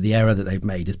diagnosis of the error that they've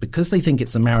made, is because they think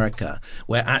it's America,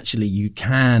 where actually you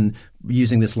can,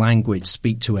 using this language,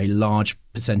 speak to a large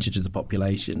percentage of the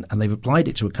population, and they've applied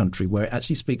it to a country where it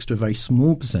actually speaks to a very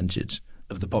small percentage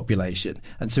of the population.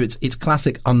 And so it's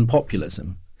classic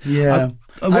unpopulism. Yeah.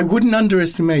 I wouldn't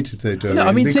underestimate it though, Dorian, no,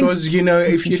 I mean, because,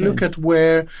 if you look at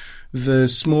where the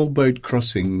small boat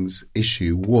crossings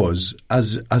issue was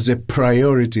as a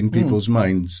priority in people's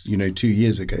minds, 2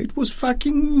 years ago, it was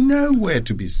fucking nowhere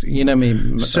to be seen. You know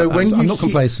me. So I'm not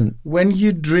complacent. When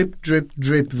you drip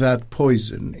that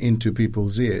poison into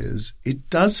people's ears, it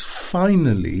does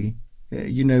finally,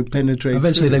 penetrate.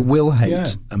 Eventually through. they will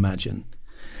hate, imagine.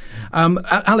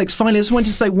 Alex, finally, I just wanted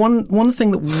to say one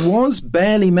thing that was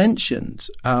barely mentioned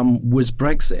was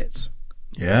Brexit.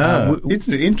 Yeah, it's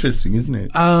interesting, isn't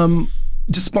it?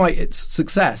 Despite its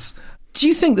success, do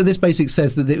you think that this basically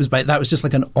says that that was just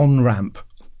like an on-ramp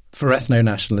for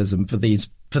ethno-nationalism for these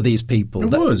people?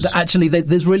 It was. That actually,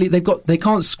 they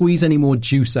can't squeeze any more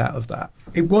juice out of that.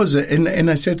 It was,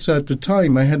 and I said so at the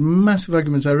time. I had massive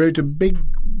arguments. I wrote a big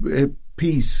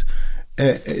piece.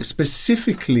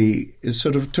 Specifically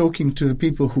sort of talking to the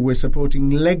people who were supporting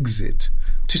Lexit,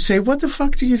 to say, what the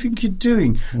fuck do you think you're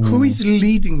doing? Who is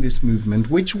leading this movement?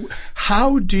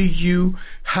 How do you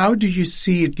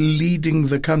see it leading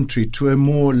the country to a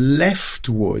more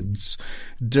leftwards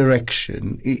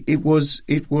direction? It was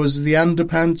the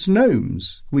underpants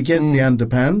gnomes. We get the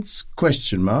underpants, ?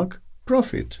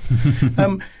 Profit.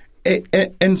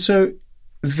 And so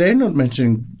they're not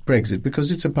mentioning Brexit because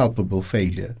it's a palpable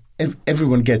failure.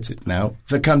 Everyone gets it now.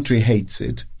 The country hates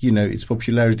it. Its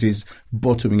popularity is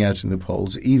bottoming out in the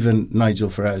polls. Even Nigel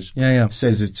Farage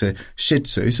says it's a shit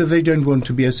show. So they don't want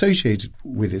to be associated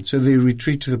with it. So they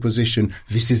retreat to the position,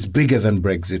 this is bigger than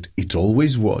Brexit. It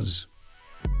always was.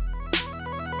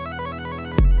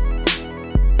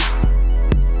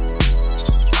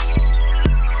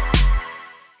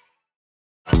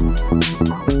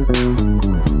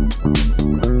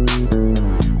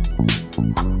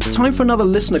 Time Time for another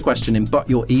listener question in But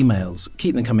Your Emails.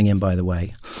 Keep them coming in, by the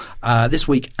way. This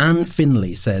week, Anne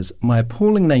Finley says, my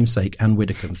appalling namesake, Anne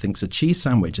Widdecombe, thinks a cheese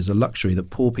sandwich is a luxury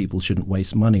that poor people shouldn't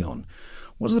waste money on.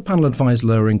 What does the panel advise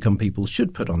lower-income people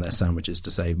should put on their sandwiches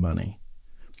to save money?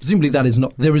 Presumably that is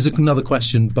not... There is another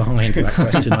question behind that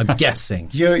question, I'm guessing.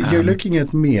 You're looking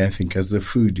at me, I think, as the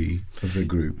foodie of the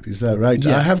group. Is that right?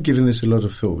 Yeah. I have given this a lot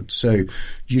of thought. So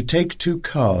you take 2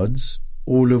 cards,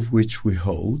 all of which we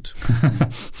hold,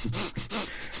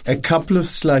 a couple of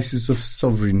slices of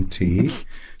sovereignty,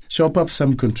 chop up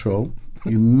some control,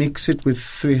 you mix it with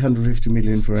 350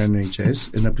 million for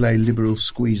NHS and apply a liberal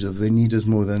squeeze of they need us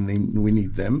more than we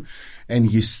need them,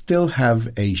 and you still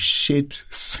have a shit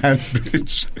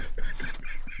sandwich.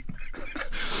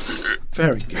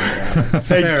 Very good.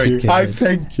 Thank you. I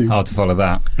thank you. Hard to follow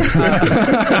that.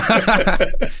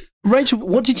 Rachel,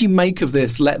 what did you make of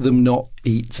this let them not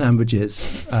eat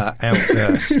sandwiches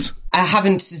outburst? I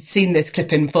haven't seen this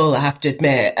clip in full, I have to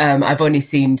admit. I've only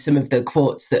seen some of the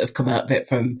quotes that have come out of it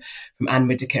from Anne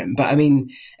Widdecombe. But I mean,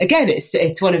 again,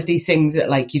 it's one of these things that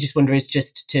like you just wonder is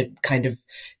just to kind of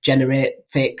generate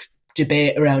fake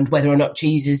debate around whether or not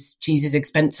cheese is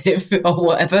expensive or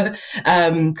whatever.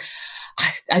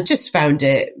 I just found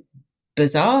it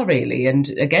bizarre, really, and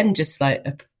again, just like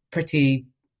a pretty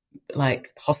like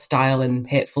hostile and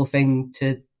hateful thing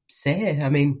to say. I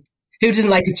mean, who doesn't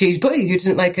like a cheese butty? Who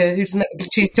doesn't like a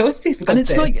cheese toasty? For God's And it's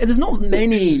sake? like there's not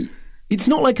many. It's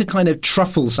not like a kind of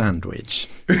truffle sandwich.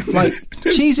 Like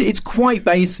cheese, it's quite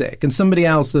basic. And somebody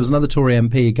else, there was another Tory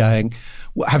MP going,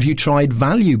 "Have you tried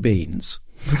value beans?"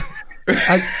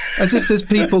 As if there's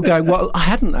people going, well, I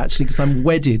hadn't actually because I'm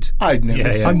wedded. I'd never.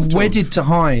 I'm wedded to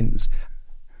Heinz,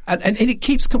 and it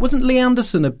keeps. Wasn't Lee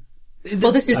Anderson a?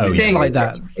 Well, this is the thing. Like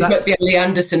that. It might be a Lee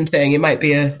Anderson thing. It might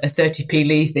be a 30p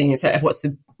Lee thing. It's like, what's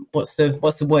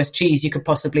the worst cheese you could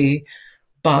possibly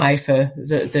buy for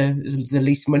the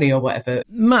least money or whatever?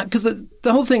 Matt, because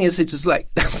the whole thing is, it's just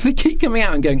like they keep coming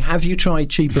out and going, "Have you tried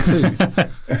cheaper food?"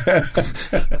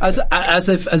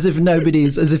 as if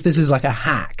nobody's, as if this is like a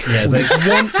hack. Yeah, it's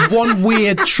like one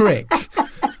weird trick.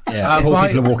 Yeah, poor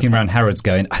people are walking around Harrods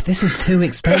going, this is too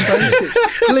expensive.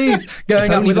 Please, going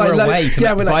if up with like, a way to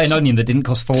buy an onion that didn't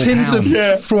cost £4. Tins of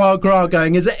foie gras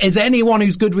going, is anyone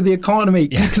who's good with the economy?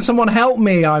 Yeah. Can someone help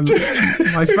me? I'm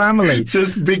my family.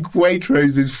 Just big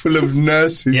Waitroses full of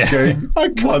nurses going, I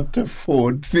can't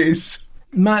afford this.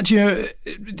 Matt, do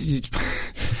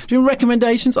you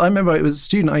recommendations? I remember I was a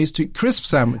student. I used to eat crisp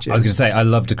sandwiches. I was going to say, I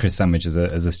loved a crisp sandwich as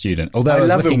a student. Although I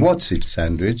love looking... a What's-It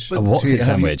sandwich. A What's-It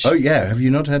sandwich? Oh, yeah. Have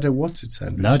you not had a What's-It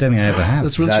sandwich? No, I don't think I ever have.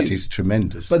 That is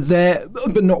tremendous.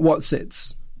 But not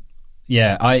What's-Its.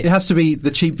 Yeah, it has to be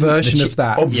the cheap version of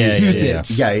that.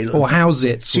 Obviously. Or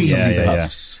How's-Its.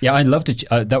 Yeah, I loved it.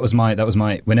 That was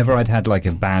my. Whenever I'd had like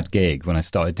a bad gig when I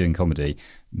started doing comedy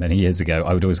many years ago,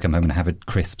 I would always come home and have a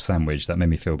crisp sandwich. That made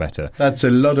me feel better. That's a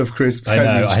lot of crisp sandwiches.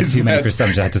 I know. I had too many crisp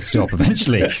sandwiches. I had to stop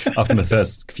eventually after the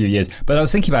first few years. But I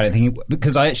was thinking about it,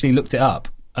 because I actually looked it up.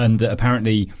 And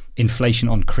apparently inflation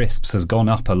on crisps has gone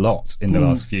up a lot in the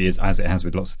last few years, as it has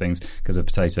with lots of things because of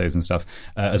potatoes and stuff,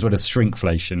 as well as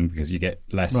shrinkflation because you get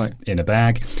less in a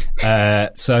bag.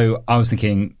 So I was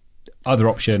thinking, other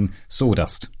option,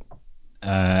 sawdust.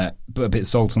 Put a bit of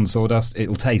salt on the sawdust.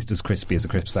 It'll taste as crispy as a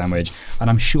crisp sandwich. And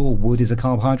I'm sure wood is a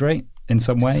carbohydrate in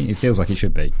some way. It feels like it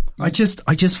should be. I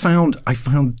found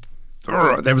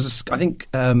there was I think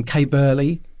Kay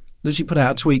Burley literally put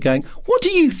out a tweet going, "What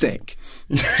do you think?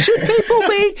 Should people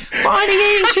be finding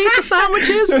eating cheaper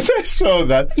sandwiches?" I saw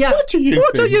that. Yeah. What do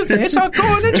you think? So I've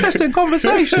got an interesting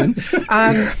conversation.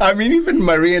 I mean, even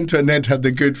Marie Antoinette had the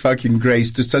good fucking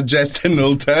grace to suggest an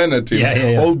alternative,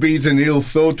 albeit an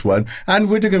ill-thought one. And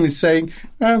Widdecombe is saying,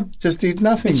 just eat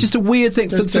nothing. It's just a weird thing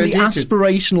for the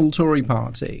aspirational Tory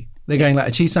party. They're going like,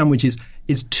 a cheese sandwich is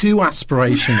too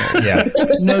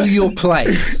aspirational. Know your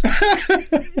place.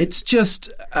 It's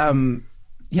just...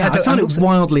 I found it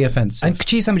wildly offensive. And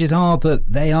cheese sandwiches are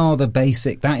the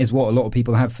basic. That is what a lot of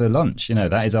people have for lunch. You know,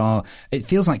 that is it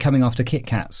feels like coming after Kit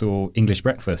Kats or English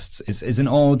breakfasts. It's an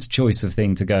odd choice of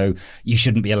thing to go, you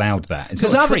shouldn't be allowed that.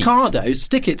 Because avocados,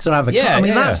 stick it to avocado.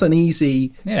 Yeah, that's an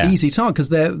easy target because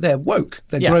they're woke.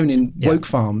 They're grown in woke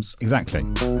farms. Exactly.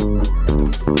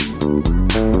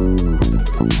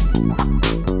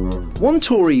 One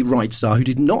Tory right star who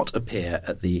did not appear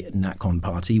at the NatCon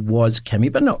party was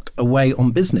Kemi Badenoch, away on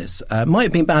business. Might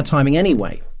have been bad timing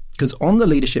anyway, because on the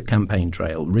leadership campaign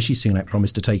trail, Rishi Sunak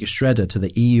promised to take a shredder to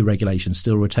the EU regulations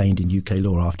still retained in UK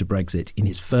law after Brexit in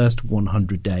his first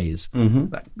 100 days,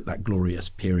 that glorious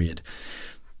period.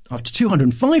 After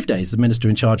 205 days, the minister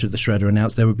in charge of the shredder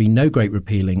announced there would be no great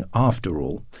repealing after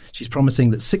all. She's promising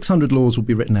that 600 laws will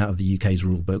be written out of the UK's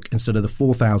rule book instead of the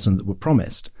 4,000 that were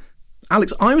promised.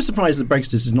 Alex, I was surprised that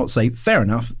Brexiters did not say, fair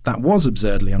enough, that was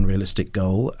absurdly unrealistic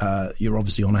goal. You're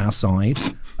obviously on our side,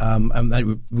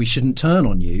 and we shouldn't turn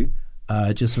on you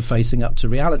just for facing up to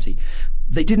reality.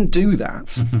 They didn't do that.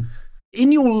 Mm-hmm.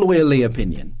 In your lawyerly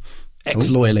opinion,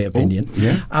 ex-lawyerly opinion,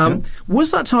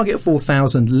 was that target of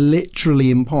 4,000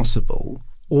 literally impossible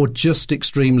or just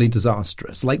extremely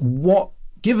disastrous? Like what,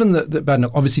 given that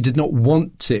Badenoch obviously did not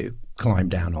want to climb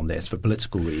down on this for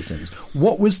political reasons,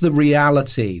 what was the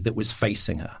reality that was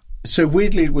facing her? So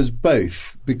weirdly, it was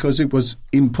both, because it was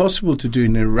impossible to do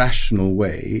in a rational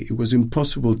way. It was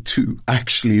impossible to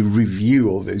actually review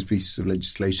all those pieces of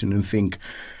legislation and think,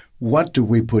 what do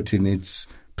we put in its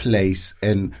place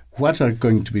and what are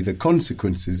going to be the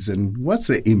consequences and what's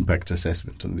the impact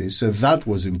assessment on this? So that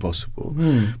was impossible.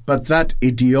 But that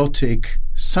idiotic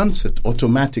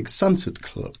automatic sunset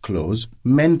clause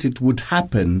meant it would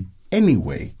happen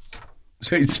anyway.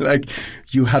 So it's like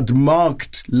you had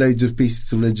marked loads of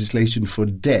pieces of legislation for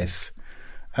death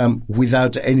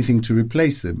without anything to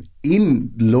replace them. In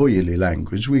lawyerly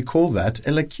language, we call that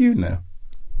a lacuna.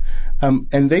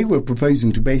 And they were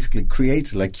proposing to basically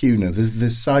create a lacuna, the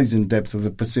size and depth of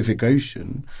the Pacific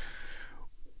Ocean,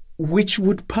 which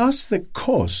would pass the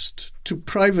cost to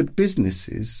private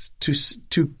businesses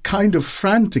to kind of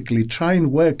frantically try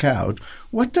and work out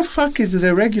what the fuck is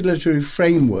the regulatory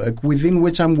framework within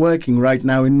which I'm working right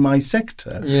now in my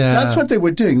sector. Yeah. That's what they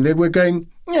were doing. They were going,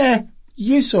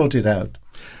 you sort it out.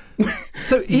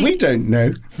 So we don't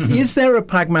know. Is there a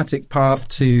pragmatic path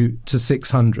to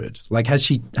 600? Like because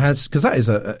that is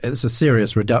it's a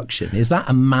serious reduction. Is that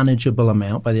a manageable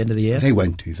amount by the end of the year? They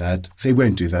won't do that.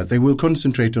 They will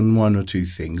concentrate on one or two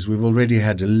things. We've already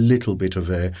had a little bit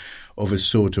of a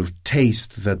sort of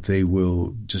taste that they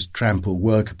will just trample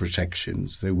worker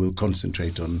protections. They will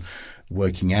concentrate on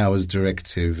working hours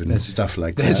directive and stuff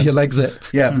like that. There's your exit.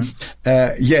 Yeah.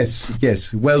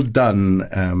 Yes. Well done.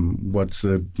 What's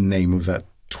the name of that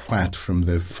twat from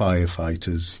the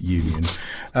firefighters union?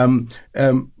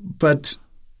 But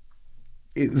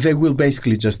they will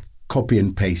basically just copy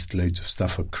and paste loads of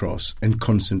stuff across and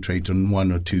concentrate on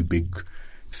one or two big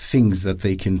things that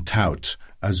they can tout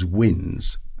as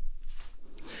wins.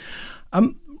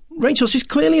 Rachel, she's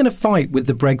clearly in a fight with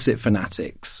the Brexit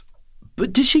fanatics.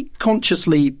 But did she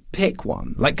consciously pick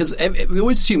one? Like, because we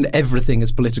always assume that everything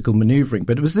is political manoeuvring,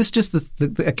 but was this just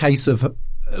a case of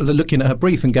looking at her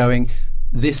brief and going,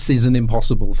 this is an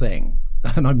impossible thing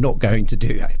and I'm not going to do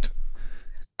it?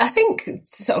 I think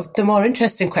sort of the more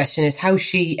interesting question is how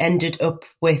she ended up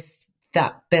with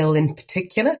that bill in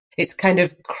particular. It's kind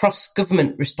of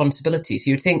cross-government responsibility.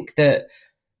 So you'd think that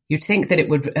it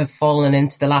would have fallen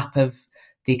into the lap of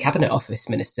the Cabinet Office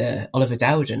Minister, Oliver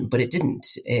Dowden, but it didn't.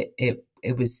 It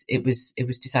was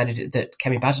decided that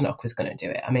Kemi Badenoch was going to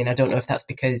do it. I mean, I don't know if that's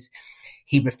because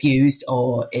he refused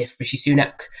or if Rishi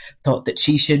Sunak thought that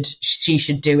she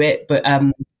should do it. But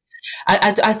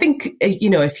I think,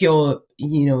 if you're,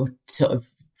 sort of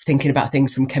thinking about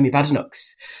things from Kemi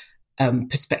Badenoch's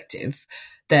perspective,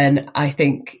 then I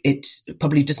think it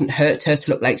probably doesn't hurt her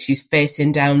to look like she's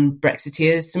facing down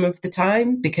Brexiteers some of the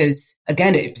time, because,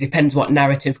 again, it depends what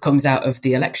narrative comes out of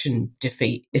the election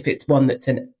defeat. If it's one that's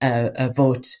a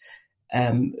vote,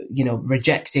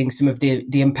 rejecting some of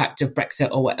the impact of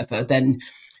Brexit or whatever, then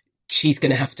she's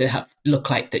going to have look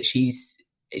like that she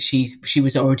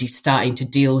was already starting to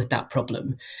deal with that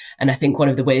problem. And I think one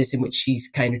of the ways in which she's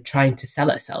kind of trying to sell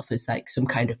herself is like some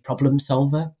kind of problem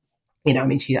solver. I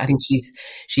think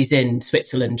she's in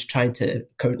Switzerland trying to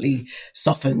currently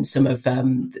soften some of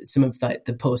like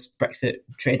the post-Brexit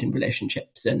trading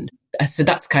relationships, and so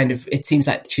that's kind of, it seems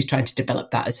like she's trying to develop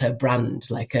that as her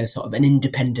brand, like a sort of an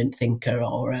independent thinker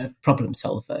or a problem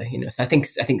solver. So I think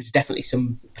there's definitely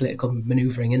some political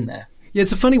manoeuvring in there. Yeah,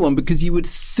 it's a funny one because you would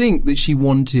think that she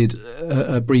wanted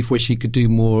a brief where she could do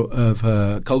more of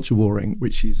her culture warring,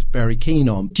 which she's very keen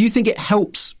on. Do you think it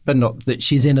helps, but not that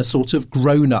she's in a sort of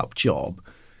grown-up job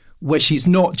where she's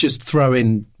not just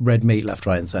throwing red meat left,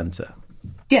 right and centre?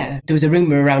 Yeah, there was a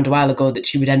rumour around a while ago that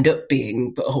she would end up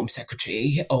being a Home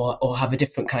Secretary or have a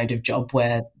different kind of job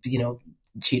where,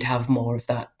 she'd have more of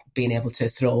that, being able to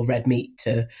throw red meat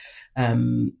to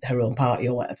her own party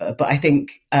or whatever. But I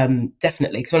think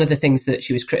definitely, because one of the things that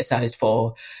she was criticised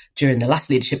for during the last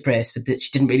leadership race was that she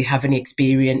didn't really have any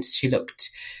experience. She looked,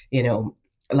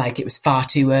 like it was far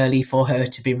too early for her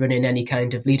to be running any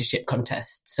kind of leadership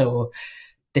contest. So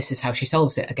this is how she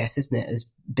solves it, I guess, isn't it? As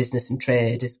business and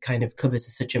trade, it kind of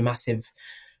covers such a massive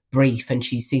brief, and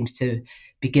she seems to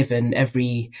be given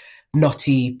every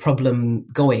knotty problem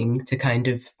going to kind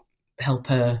of help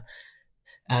her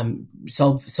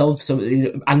answer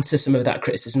some of that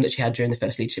criticism that she had during the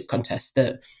first leadership contest.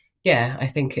 That, yeah, I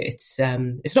think it's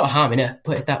not harming her,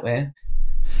 put it that way.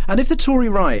 And if the Tory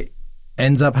right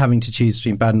ends up having to choose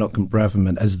between Badenoch and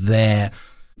Braverman as their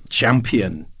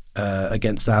champion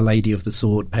against Our Lady of the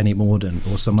Sword, Penny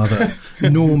Mordaunt, or some other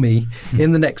normie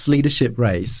in the next leadership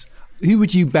race, who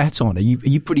would you bet on? Are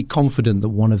you pretty confident that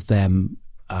one of them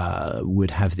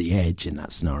would have the edge in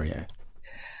that scenario?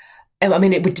 I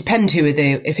mean, it would depend who are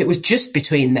they. If it was just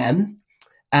between them,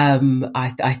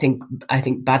 I think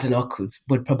Badenoch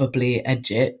would probably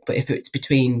edge it. But if it's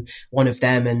between one of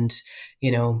them and,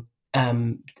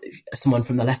 someone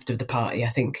from the left of the party, I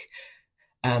think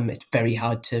it's very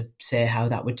hard to say how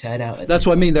that would turn out. That's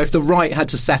what I mean, though. If the right had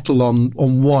to settle on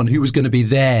one, who was going to be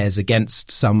theirs against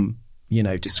some,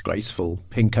 disgraceful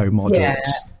pinko moderate?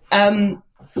 Yeah.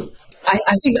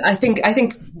 I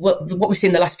think what we've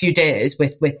seen the last few days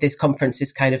with this conference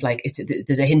is kind of like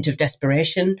there's a hint of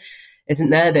desperation, isn't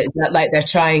there? That like they're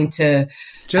trying to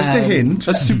just a hint,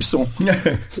 a soupçon.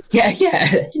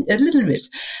 yeah, a little bit,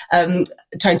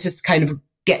 trying to kind of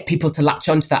get people to latch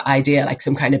onto that idea, like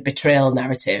some kind of betrayal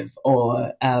narrative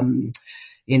or some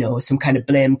kind of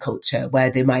blame culture where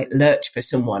they might lurch for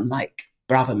someone like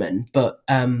Braverman, but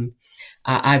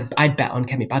I'd bet on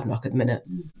Kemi Badenoch at the minute.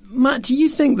 Matt, do you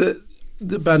think that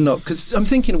Badenoch, because I'm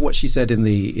thinking of what she said in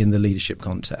the leadership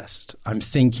contest. I'm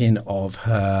thinking of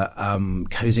her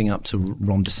cozying up to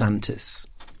Ron DeSantis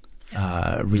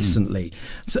recently.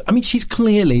 So, I mean, she's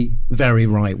clearly very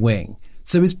right wing.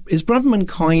 So is Braverman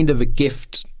kind of a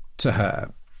gift to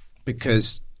her?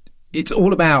 Because it's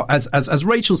all about, as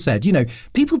Rachel said,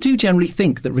 people do generally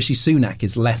think that Rishi Sunak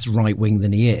is less right wing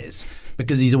than he is,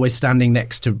 because he's always standing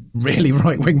next to really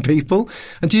right-wing people.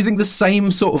 And do you think the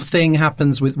same sort of thing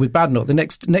happens with Badenoch?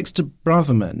 Next to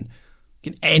Braverman,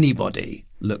 anybody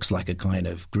looks like a kind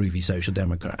of groovy social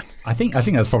democrat. I think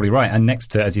that's probably right. And next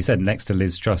to, as you said, next to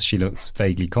Liz Truss, she looks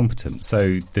vaguely competent.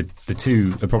 So the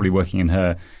two are probably working in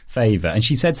her favour. And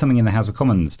she said something in the House of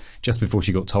Commons just before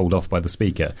she got told off by the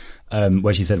Speaker,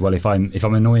 where she said, "Well, if I'm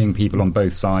annoying people on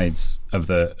both sides of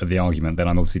the argument, then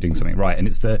I'm obviously doing something right." And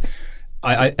it's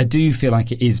I do feel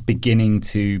like it is beginning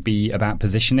to be about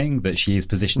positioning, that she is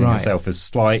positioning herself as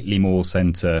slightly more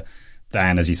centre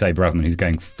than, as you say, Braverman, who's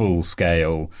going full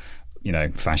scale,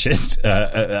 fascist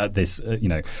at this,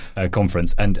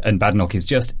 conference. And Badenoch is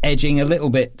just edging a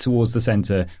little bit towards the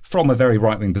centre from a very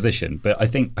right-wing position. But I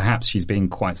think perhaps she's being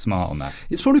quite smart on that.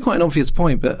 It's probably quite an obvious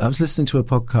point, but I was listening to a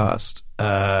podcast,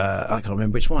 I can't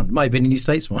remember which one. It might have been a New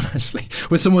Statesman, actually,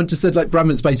 where someone just said, like,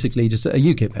 Braverman's basically just a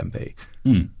UKIP MP.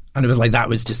 And it was like that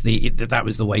was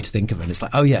the way to think of it. And it's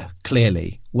like, oh yeah,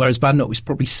 clearly. Whereas Badenoch was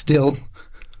probably still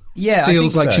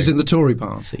feels like she's in the Tory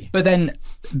party. But then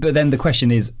the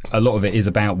question is, a lot of it is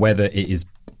about whether it is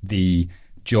the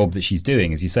job that she's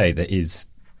doing, as you say, that is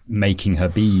making her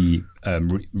be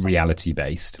reality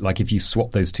based. Like if you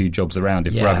swap those two jobs around,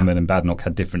 if Braverman and Badenoch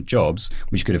had different jobs,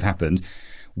 which could have happened,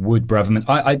 would Braverman?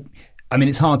 I mean,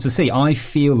 it's hard to see. I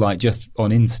feel like, just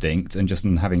on instinct and just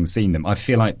on having seen them, I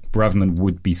feel like Braverman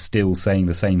would be still saying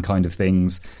the same kind of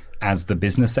things as the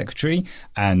business secretary,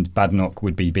 and Badenoch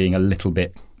would be being a little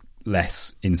bit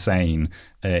less insane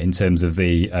in terms of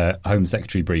the Home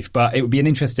Secretary brief. But it would be an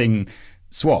interesting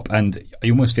swap, and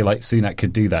you almost feel like Sunak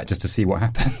could do that just to see what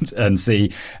happened and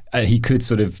see he could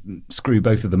sort of screw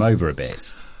both of them over a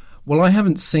bit. Well, I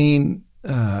haven't seen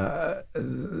the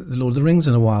Lord of the Rings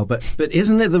in a while, but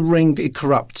isn't it the ring? It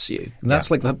corrupts you, and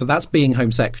that's like that. But that's being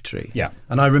Home Secretary. Yeah.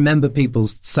 And I remember people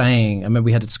saying, I mean,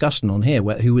 we had a discussion on here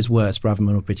who was worse,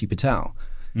 Braverman or Priti Patel.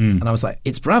 And I was like,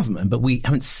 it's Braverman, but we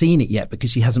haven't seen it yet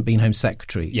because she hasn't been Home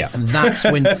Secretary. Yeah. And that's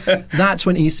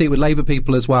when you see it with Labour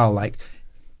people as well, like,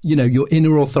 your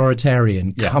inner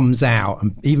authoritarian comes out,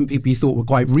 and even people you thought were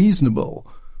quite reasonable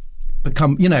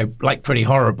become, like pretty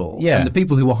horrible. Yeah. And the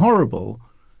people who were horrible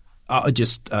are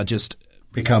just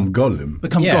become Gollum.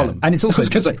 Gollum. And it's also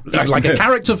because it's like a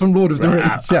character from Lord of the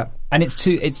Rings. Yeah. And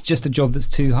it's just a job that's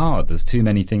too hard. There's too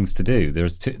many things to do.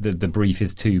 The brief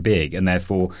is too big, and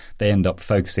therefore they end up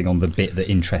focusing on the bit that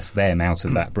interests them out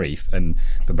of that brief. And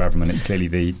for Braverman, it's clearly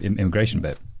the immigration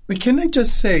bit. But can I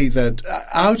just say that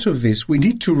out of this, we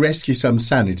need to rescue some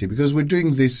sanity, because we're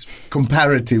doing this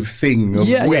comparative thing of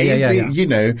is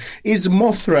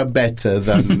Mothra better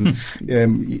than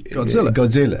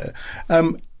Godzilla?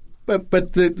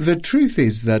 But the truth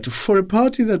is that for a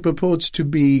party that purports to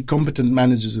be competent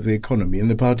managers of the economy and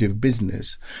the party of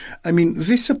business, I mean,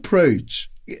 this approach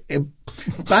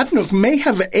Badenoch may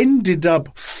have ended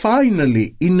up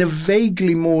finally in a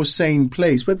vaguely more sane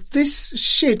place, but this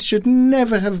shit should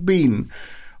never have been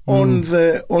on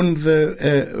the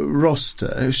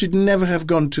roster. It should never have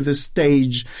gone to the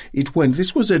stage it went.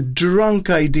 This was a drunk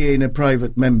idea in a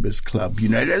private members club.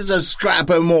 Let's just scrap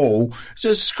them all.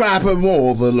 Just scrap them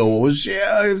all, the laws.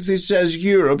 Yeah, if this says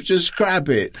Europe, just scrap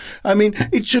it. I mean,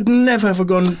 it should never have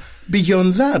gone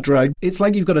beyond that, right? It's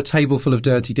like you've got a table full of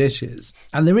dirty dishes,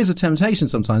 and there is a temptation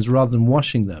sometimes, rather than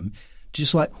washing them,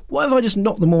 just like, what if I just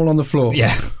knocked them all on the floor?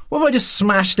 Yeah. What if I just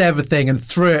smashed everything and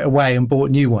threw it away and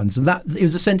bought new ones? And that it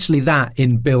was essentially that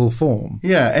in bill form.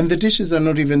 Yeah, and the dishes are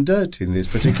not even dirty in this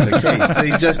particular case.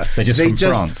 They're just from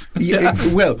France. Yeah,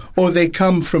 well, or they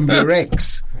come from your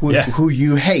ex, who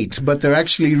you hate, but they're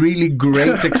actually really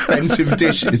great, expensive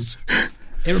dishes.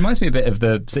 It reminds me a bit of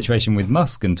the situation with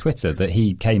Musk and Twitter, that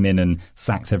he came in and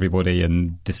sacked everybody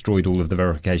and destroyed all of the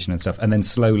verification and stuff, and then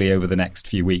slowly over the next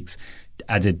few weeks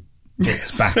added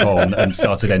bits back on and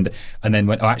started and then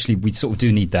went, actually, we sort of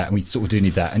do need that, and we sort of do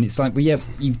need that. And it's like, well, yeah,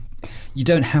 you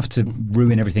don't have to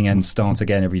ruin everything and start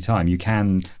again every time. You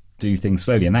can do things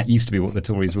slowly, and that used to be what the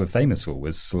Tories were famous for,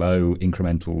 was slow,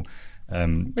 incremental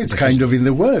it's decisions. kind of in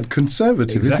the word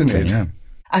conservative, exactly, isn't it? Yeah.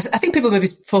 I think people maybe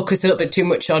focus a little bit too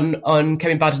much on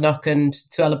Kevin Badenoch and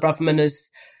Suella Braverman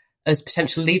as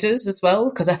potential leaders as well,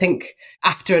 because I think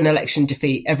after an election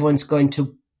defeat, everyone's going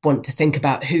to want to think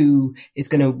about who is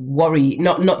going to worry,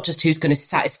 not just who's going to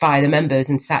satisfy the members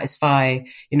and satisfy,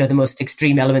 the most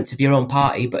extreme elements of your own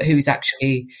party, but who's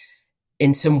actually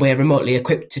in some way remotely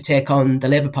equipped to take on the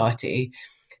Labour Party.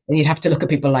 And you'd have to look at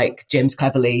people like James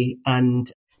Cleverly and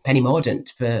Penny Mordaunt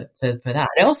for that.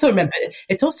 I also remember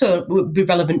it's also would be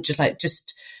relevant just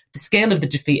the scale of the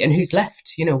defeat and who's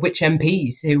left, which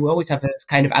MPs who always have a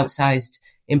kind of outsized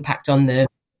impact on the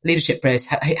leadership race,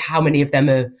 how many of them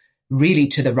are really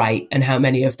to the right and how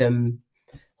many of them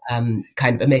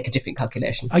kind of make a different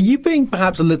calculation. Are you being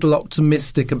perhaps a little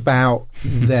optimistic about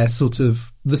their sort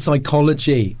of the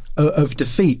psychology of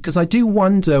defeat? Because I do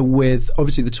wonder with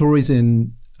obviously the Tories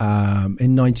in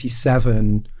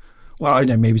 97. Well, I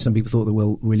know maybe some people thought that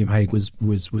William Hague was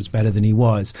better than he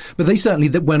was, but they certainly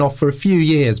went off for a few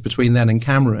years between then and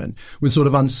Cameron with sort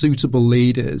of unsuitable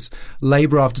leaders.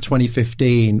 Labour after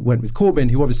 2015 went with Corbyn,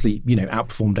 who obviously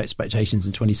outperformed expectations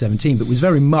in 2017, but was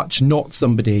very much not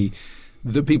somebody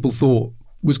that people thought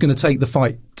was going to take the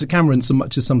fight to Cameron so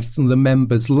much as some of the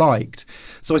members liked.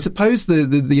 So I suppose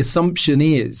the assumption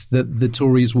is that the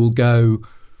Tories will go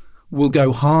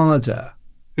harder.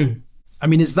 I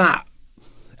mean, is that?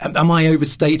 Am I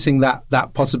overstating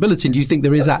that possibility? And do you think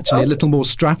there is actually a little more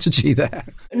strategy there?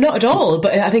 Not at all,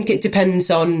 but I think it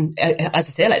depends on, as I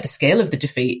say, like the scale of the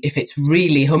defeat. If it's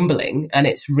really humbling and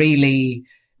it's really,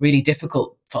 really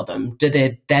difficult for them, do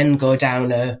they then go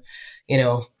down a,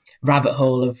 rabbit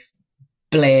hole of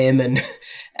blame and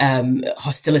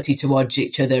hostility towards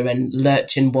each other and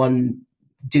lurch in one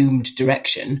doomed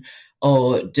direction?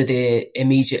 Or do they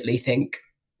immediately think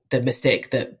the mistake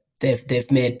that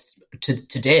they've made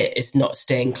to date is not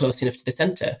staying close enough to the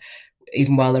centre,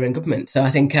 even while they're in government? So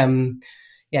I think,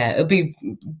 it'll be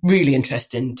really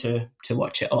interesting to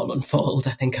watch it all unfold,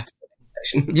 I think, after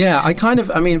the election. Yeah,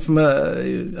 from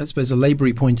I suppose a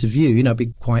Labour-y point of view, I'd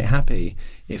be quite happy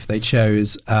if they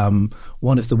chose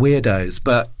one of the weirdos,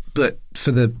 but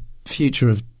for the future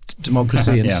of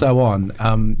democracy and so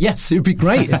on, yes, it would be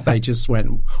great if they just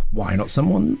went, why not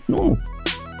someone normal?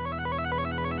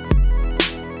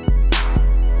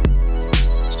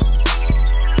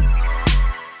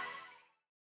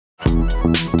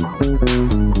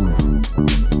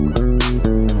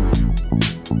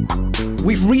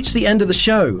 We've reached the end of the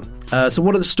show. So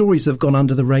what are the stories that have gone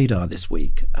under the radar this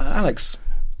week? Alex?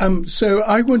 So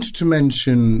I wanted to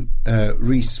mention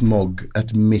Rees-Mogg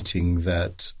admitting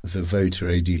that the voter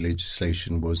ID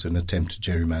legislation was an attempt to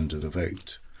gerrymander the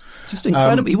vote. Just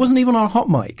incredible. He wasn't even on a hot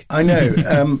mic. I know.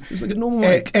 It was like a normal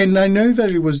mic. And I know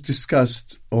that it was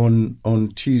discussed on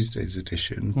Tuesday's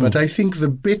edition, but I think the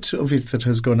bit of it that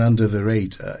has gone under the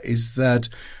radar is that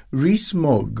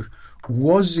Rees-Mogg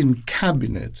was in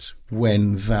cabinet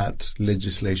when that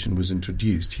legislation was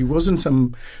introduced. He wasn't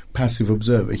some passive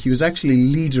observer. He was actually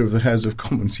leader of the House of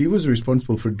Commons. He was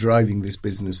responsible for driving this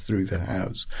business through the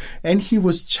House. And he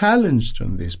was challenged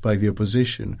on this by the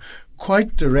opposition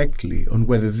quite directly on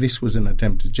whether this was an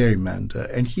attempt to gerrymander.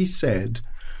 And he said,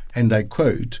 and I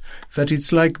quote, that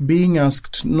it's like being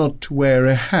asked not to wear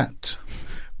a hat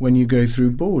when you go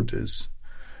through borders.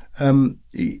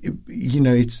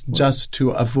 It's just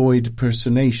to avoid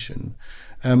personation.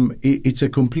 It's a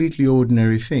completely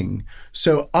ordinary thing.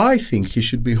 So I think he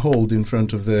should be hauled in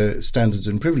front of the Standards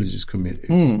and Privileges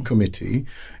Committee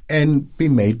and be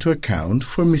made to account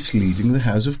for misleading the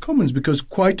House of Commons, because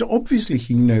quite obviously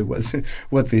he knew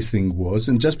what this thing was,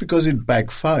 and just because it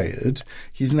backfired,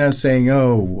 he's now saying,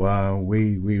 "Oh, wow,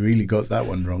 we really got that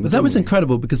one wrong." But that was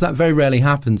incredible, because that very rarely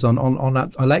happens. On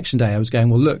that election day, I was going,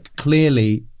 well, look,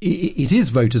 clearly it is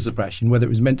voter suppression, whether it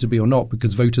was meant to be or not,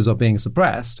 because voters are being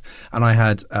suppressed. And I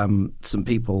had some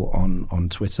people on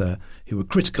Twitter who were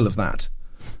critical of that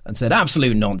and said,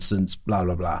 absolute nonsense, blah,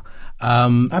 blah, blah.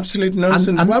 Absolute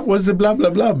nonsense. And what was the blah,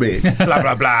 blah, blah bit? Blah,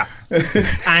 blah, blah.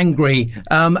 Angry.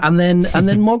 And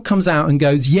then Mod comes out and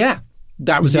goes, yeah,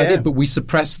 that was it, but we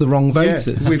suppressed the wrong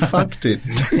voters. Yeah, we fucked it.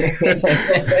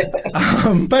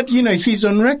 But, he's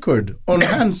on record, on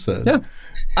Hansard. Yeah.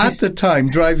 At the time,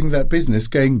 driving that business,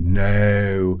 going,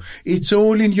 no, it's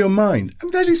all in your mind.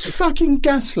 And that is fucking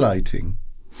gaslighting.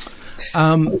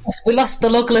 We lost the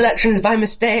local elections by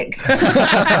mistake.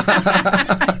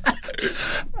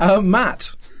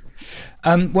 Matt.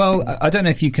 Well, I don't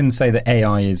know if you can say that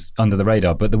AI is under the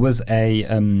radar, but there was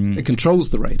it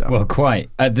controls the radar. Well, quite.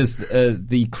 There's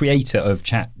the creator of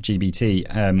ChatGPT,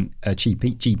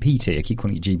 GPT. I keep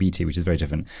calling it GBT, which is very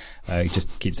different. It just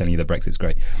keeps telling you that Brexit's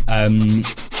great.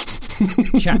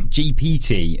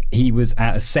 ChatGPT. He was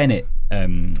at a Senate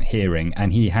hearing,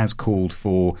 and he has called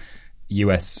for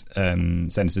US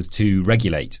senators to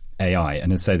regulate AI,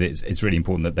 and has said that it's really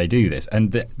important that they do this.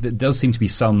 And there does seem to be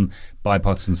some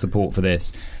bipartisan support for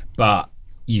this, but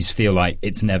you feel like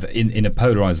it's never in a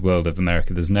polarized world of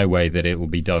America. There's no way that it will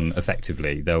be done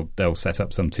effectively. They'll set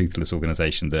up some toothless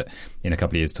organization that in a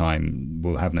couple of years' time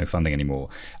will have no funding anymore,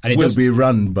 and it will be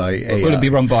run by AI. Will it be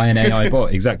run by an AI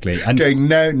bot? Exactly. And going,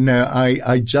 no,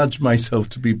 I judge myself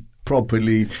to be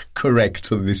properly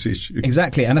correct on this issue.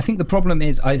 Exactly. And I think the problem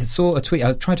is, I saw a tweet, I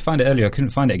was trying to find it earlier, I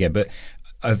couldn't find it again, but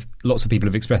lots of people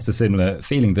have expressed a similar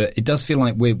feeling that it does feel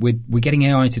like we're getting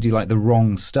AI to do like the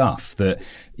wrong stuff, that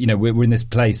we're in this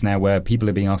place now where people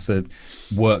are being asked to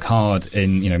work hard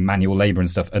in manual labor and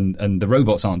stuff, and the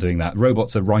robots aren't doing that.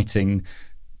 Robots are writing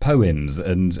poems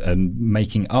and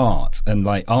making art, and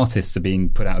like artists are being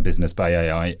put out of business by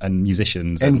AI, and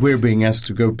musicians, and we're being asked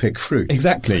to go pick fruit.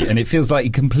 Exactly. And it feels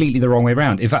like completely the wrong way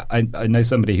around. In fact, I know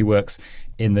somebody who works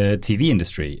in the TV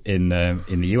industry in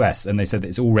the US, and they said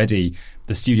that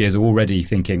the studios are already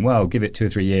thinking, well, give it 2 or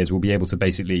 3 years, we'll be able to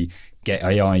basically get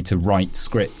AI to write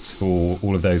scripts for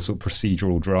all of those sort of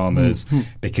procedural dramas,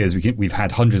 because we've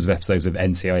had hundreds of episodes of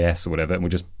NCIS or whatever, and we'll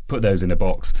just put those in a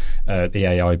box, the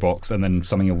AI box, and then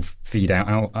something will feed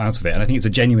out of it. And I think it's a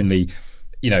genuinely,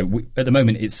 at the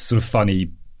moment it's sort of funny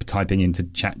typing into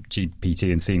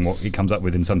ChatGPT and seeing what it comes up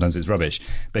with, and sometimes it's rubbish.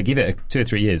 But give it 2 or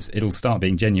 3 years, it'll start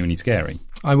being genuinely scary.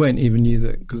 I won't even use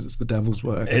it because it's the devil's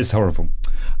work. It's horrible.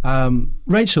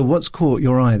 Rachel, what's caught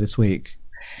your eye this week?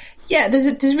 Yeah, there's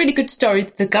a really good story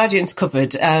that The Guardian's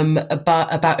covered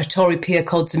about a Tory peer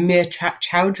called Zamir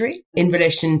Chowdhury in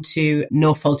relation to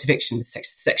no-fault evictions,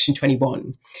 Section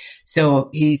 21. So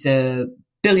he's a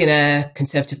billionaire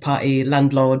Conservative Party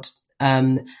landlord,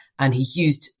 and he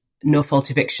used no-fault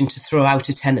eviction to throw out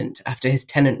a tenant after his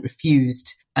tenant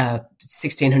refused a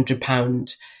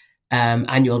 £1,600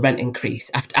 annual rent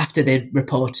increase after they'd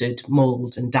reported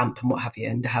mould and damp and what have you,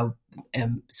 and how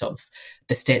sort of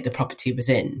the state the property was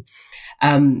in.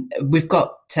 We've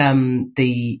got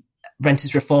the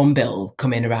Renters Reform Bill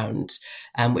coming around,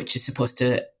 which is supposed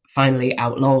to finally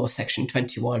outlaw Section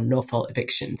 21 no-fault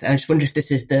evictions. And I just wonder if this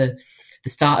is the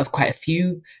start of quite a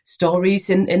few stories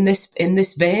in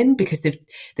this vein, because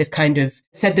they've kind of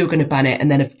said they were going to ban it and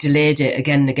then have delayed it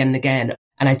again and again and again.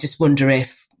 And I just wonder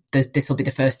if this will be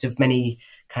the first of many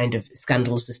kind of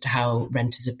scandals as to how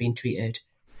renters have been treated.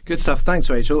 Good stuff. Thanks,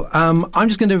 Rachel. I'm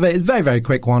just going to do a very, very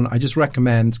quick one. I just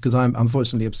recommend, because I'm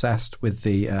unfortunately obsessed with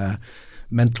the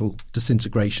mental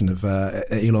disintegration of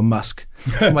Elon Musk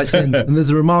for my sins. And there's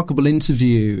a remarkable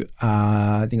interview,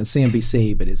 I think it's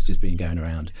CNBC, but it's just been going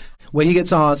around, where he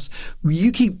gets asked,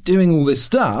 you keep doing all this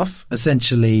stuff,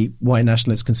 essentially white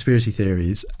nationalist conspiracy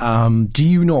theories. Do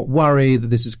you not worry that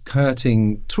this is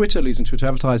hurting Twitter, losing Twitter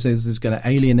advertisers, this is going to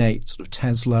alienate sort of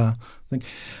Tesla?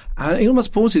 Elon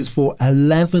Musk pauses for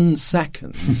 11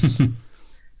 seconds,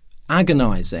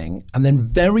 agonizing, and then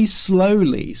very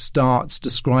slowly starts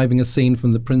describing a scene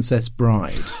from The Princess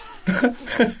Bride.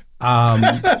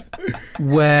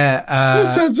 Where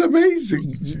that sounds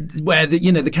amazing. Where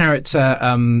the character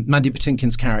Mandy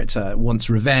Patinkin's character wants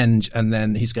revenge, and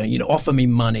then he's going, offer me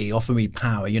money, offer me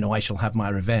power, I shall have my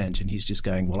revenge, and he's just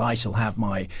going, well, I shall have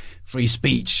my free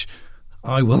speech,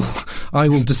 I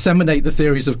will disseminate the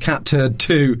theories of Cat Turd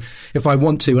 2 if I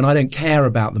want to, and I don't care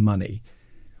about the money.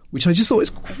 Which I just thought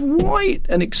was quite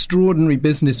an extraordinary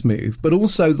business move, but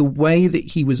also the way that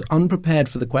he was unprepared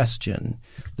for the question,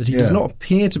 that he does not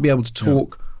appear to be able to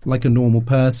talk like a normal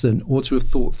person or to have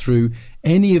thought through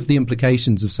any of the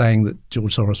implications of saying that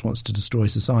George Soros wants to destroy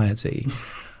society.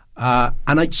 And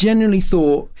I genuinely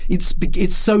thought it's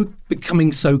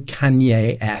becoming so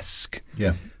Kanye-esque.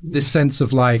 Yeah. This sense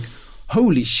of like,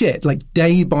 holy shit, like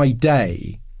day by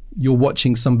day, you're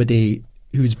watching somebody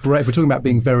whose brain, if we're talking about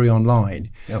being very online,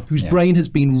 whose brain has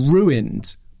been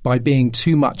ruined by being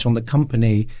too much on the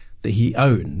company that he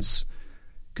owns.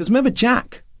 Because remember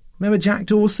Jack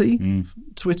Dorsey,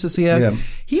 Twitter CEO? Yeah.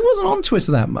 He wasn't on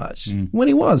Twitter that much. When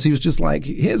he was just like,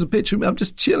 here's a picture of me, I'm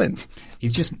just chilling.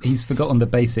 He's forgotten the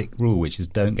basic rule, which is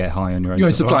don't get high on your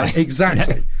own supply.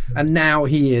 Exactly. And now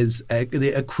he is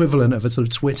the equivalent of a sort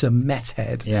of Twitter meth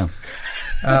head. Yeah.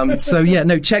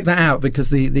 Check that out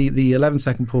because the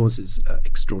 11-second pause is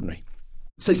extraordinary.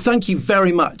 So thank you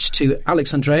very much to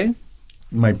Alex Andreou.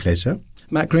 My pleasure.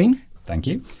 Matt Green. Thank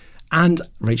you. And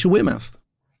Rachel Weirmouth.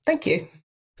 Thank you.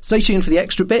 Stay tuned for the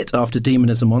extra bit after Demon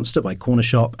is a Monster by Corner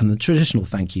Shop and the traditional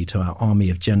thank you to our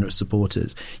army of generous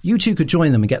supporters. You too could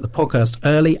join them and get the podcast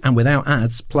early and without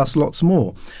ads, plus lots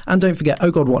more. And don't forget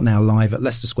Oh God What Now live at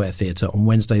Leicester Square Theatre on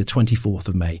Wednesday the 24th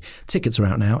of May. Tickets are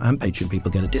out now and Patreon people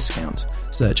get a discount.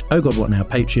 Search Oh God What Now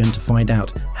Patreon to find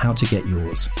out how to get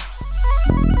yours.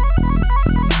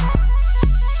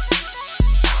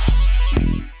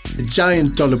 A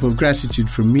giant dollop of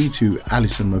gratitude from me to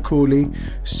Alison Macaulay,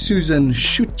 Susan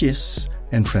Schutjes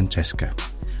and Francesca.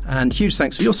 And huge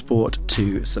thanks for your support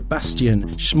to Sebastian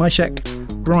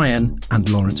Schmeischek, Brian and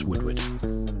Lawrence Woodward.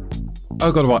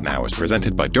 Oh God What Now was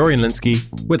presented by Dorian Linsky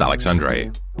with Alex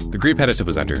Andreou. The group editor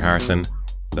was Andrew Harrison,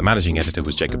 the managing editor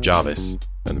was Jacob Jarvis,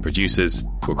 and the producers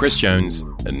were Chris Jones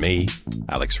and me,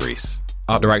 Alex Rees.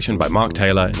 Art direction by Mark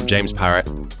Taylor and James Parrott.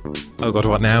 Oh God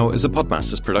What Now is a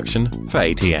Podmasters production for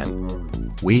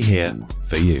ATN. We here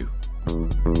for you.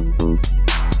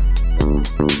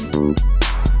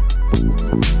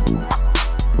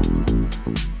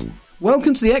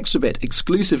 Welcome to the Extra Bit,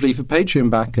 exclusively for Patreon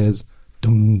backers.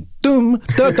 Dum dum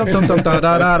da dum dum dum da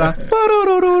da da da.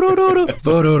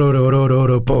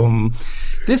 Boom.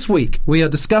 This week, we are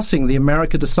discussing the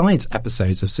America Decides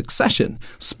episodes of Succession.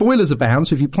 Spoilers abound,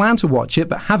 so if you plan to watch it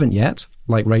but haven't yet,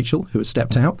 like Rachel, who has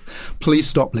stepped out, please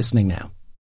stop listening now.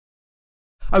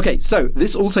 Okay, so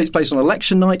this all takes place on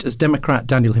election night as Democrat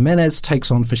Daniel Jimenez takes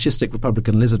on fascistic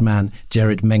Republican lizardman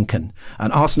Jared Mencken.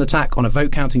 An arson attack on a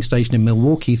vote counting station in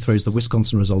Milwaukee throws the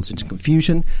Wisconsin result into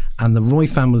confusion, and the Roy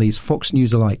family's Fox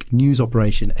News-alike news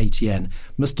operation ATN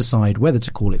must decide whether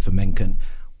to call it for Mencken,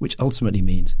 which ultimately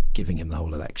means giving him the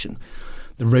whole election.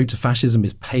 The road to fascism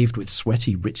is paved with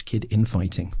sweaty rich kid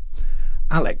infighting.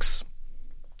 Alex,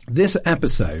 this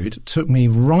episode took me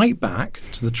right back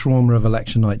to the trauma of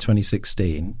election night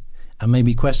 2016 and made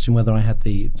me question whether I had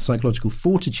the psychological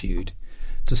fortitude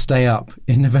to stay up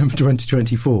in November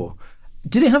 2024.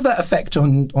 Did it have that effect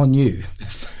on you?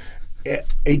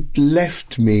 It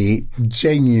left me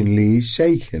genuinely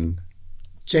shaken.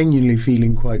 Genuinely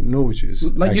feeling quite nauseous.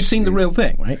 Like you'd seen the real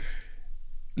thing, right?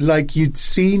 Like you'd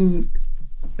seen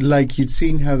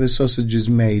how the sausage is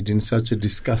made in such a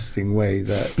disgusting way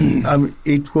that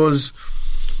it was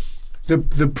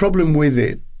the problem with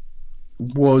it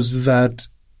was that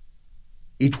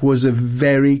it was a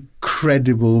very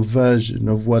credible version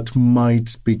of what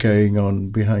might be going on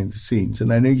behind the scenes.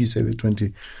 And I know you say the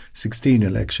 2016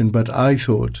 election, but I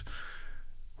thought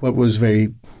what was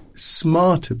very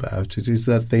smart about it is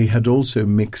that they had also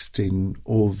mixed in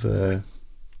all the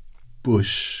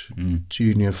Bush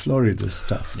Junior Florida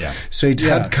stuff. Yeah. So it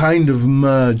had kind of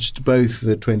merged both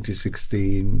the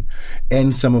 2016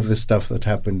 and some of the stuff that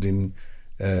happened in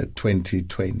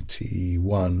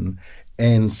 2021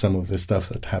 and some of the stuff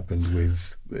that happened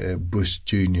with Bush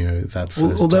Jr. that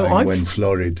first time when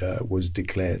Florida was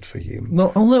declared for him.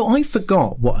 Well, although I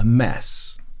forgot what a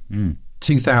mess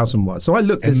 2000 was. So I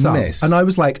looked this up and I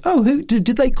was like, oh, who did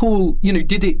they call,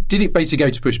 did it basically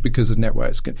go to Bush because of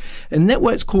networks? And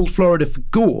networks called Florida for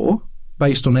Gore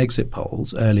based on exit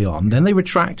polls early on. Then they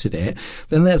retracted it.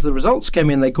 Then as the results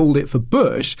came in, they called it for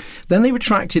Bush. Then they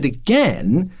retracted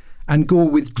again and Gore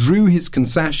withdrew his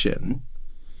concession.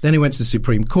 Then he went to the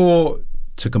Supreme Court,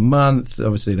 took a month.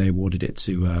 Obviously, they awarded it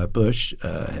to Bush,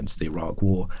 hence the Iraq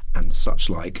War and such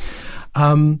like.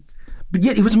 But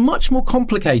yet it was much more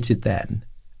complicated then.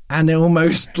 And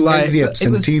almost like... And the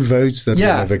absentee votes that were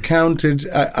never counted.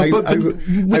 I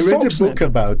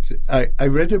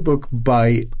read a book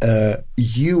by a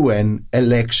UN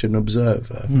election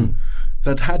observer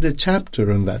that had a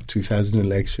chapter on that 2000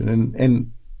 election,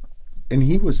 and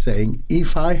he was saying,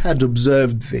 if I had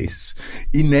observed this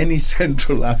in any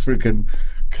Central African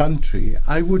country,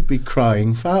 I would be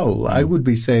crying foul. I would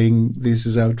be saying this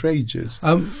is outrageous.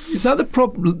 Is that the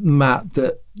problem, Matt,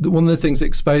 that one of the things that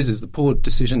exposes the poor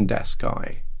decision desk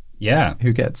guy? Yeah,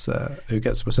 who gets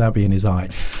wasabi in his eye,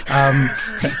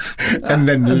 and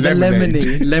then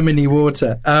lemony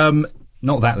water.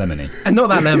 Not that lemony. And not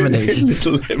that lemony.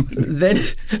 Little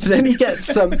lemony. Then he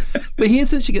gets but he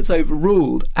essentially gets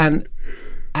overruled. And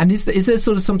is there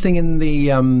sort of something in the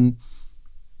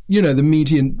the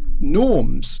media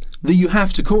norms that you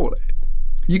have to call it?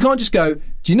 You can't just go,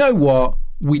 do you know what?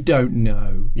 We don't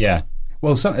know. Yeah.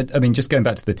 Well, just going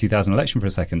back to the 2000 election for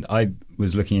a second, I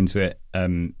was looking into it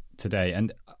today,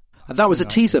 and that was a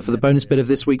teaser for the bonus bit of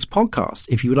this week's podcast.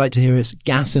 If you would like to hear us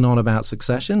gassing on about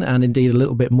Succession and indeed a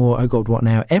little bit more Oh God What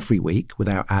Now every week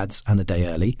without ads and a day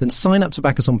early, then sign up to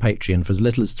back us on Patreon for as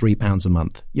little as £3 a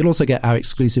month. You'll also get our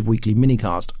exclusive weekly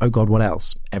minicast, Oh God What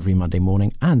Else, every Monday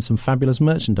morning, and some fabulous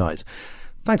merchandise.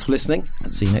 Thanks for listening,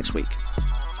 and see you next week.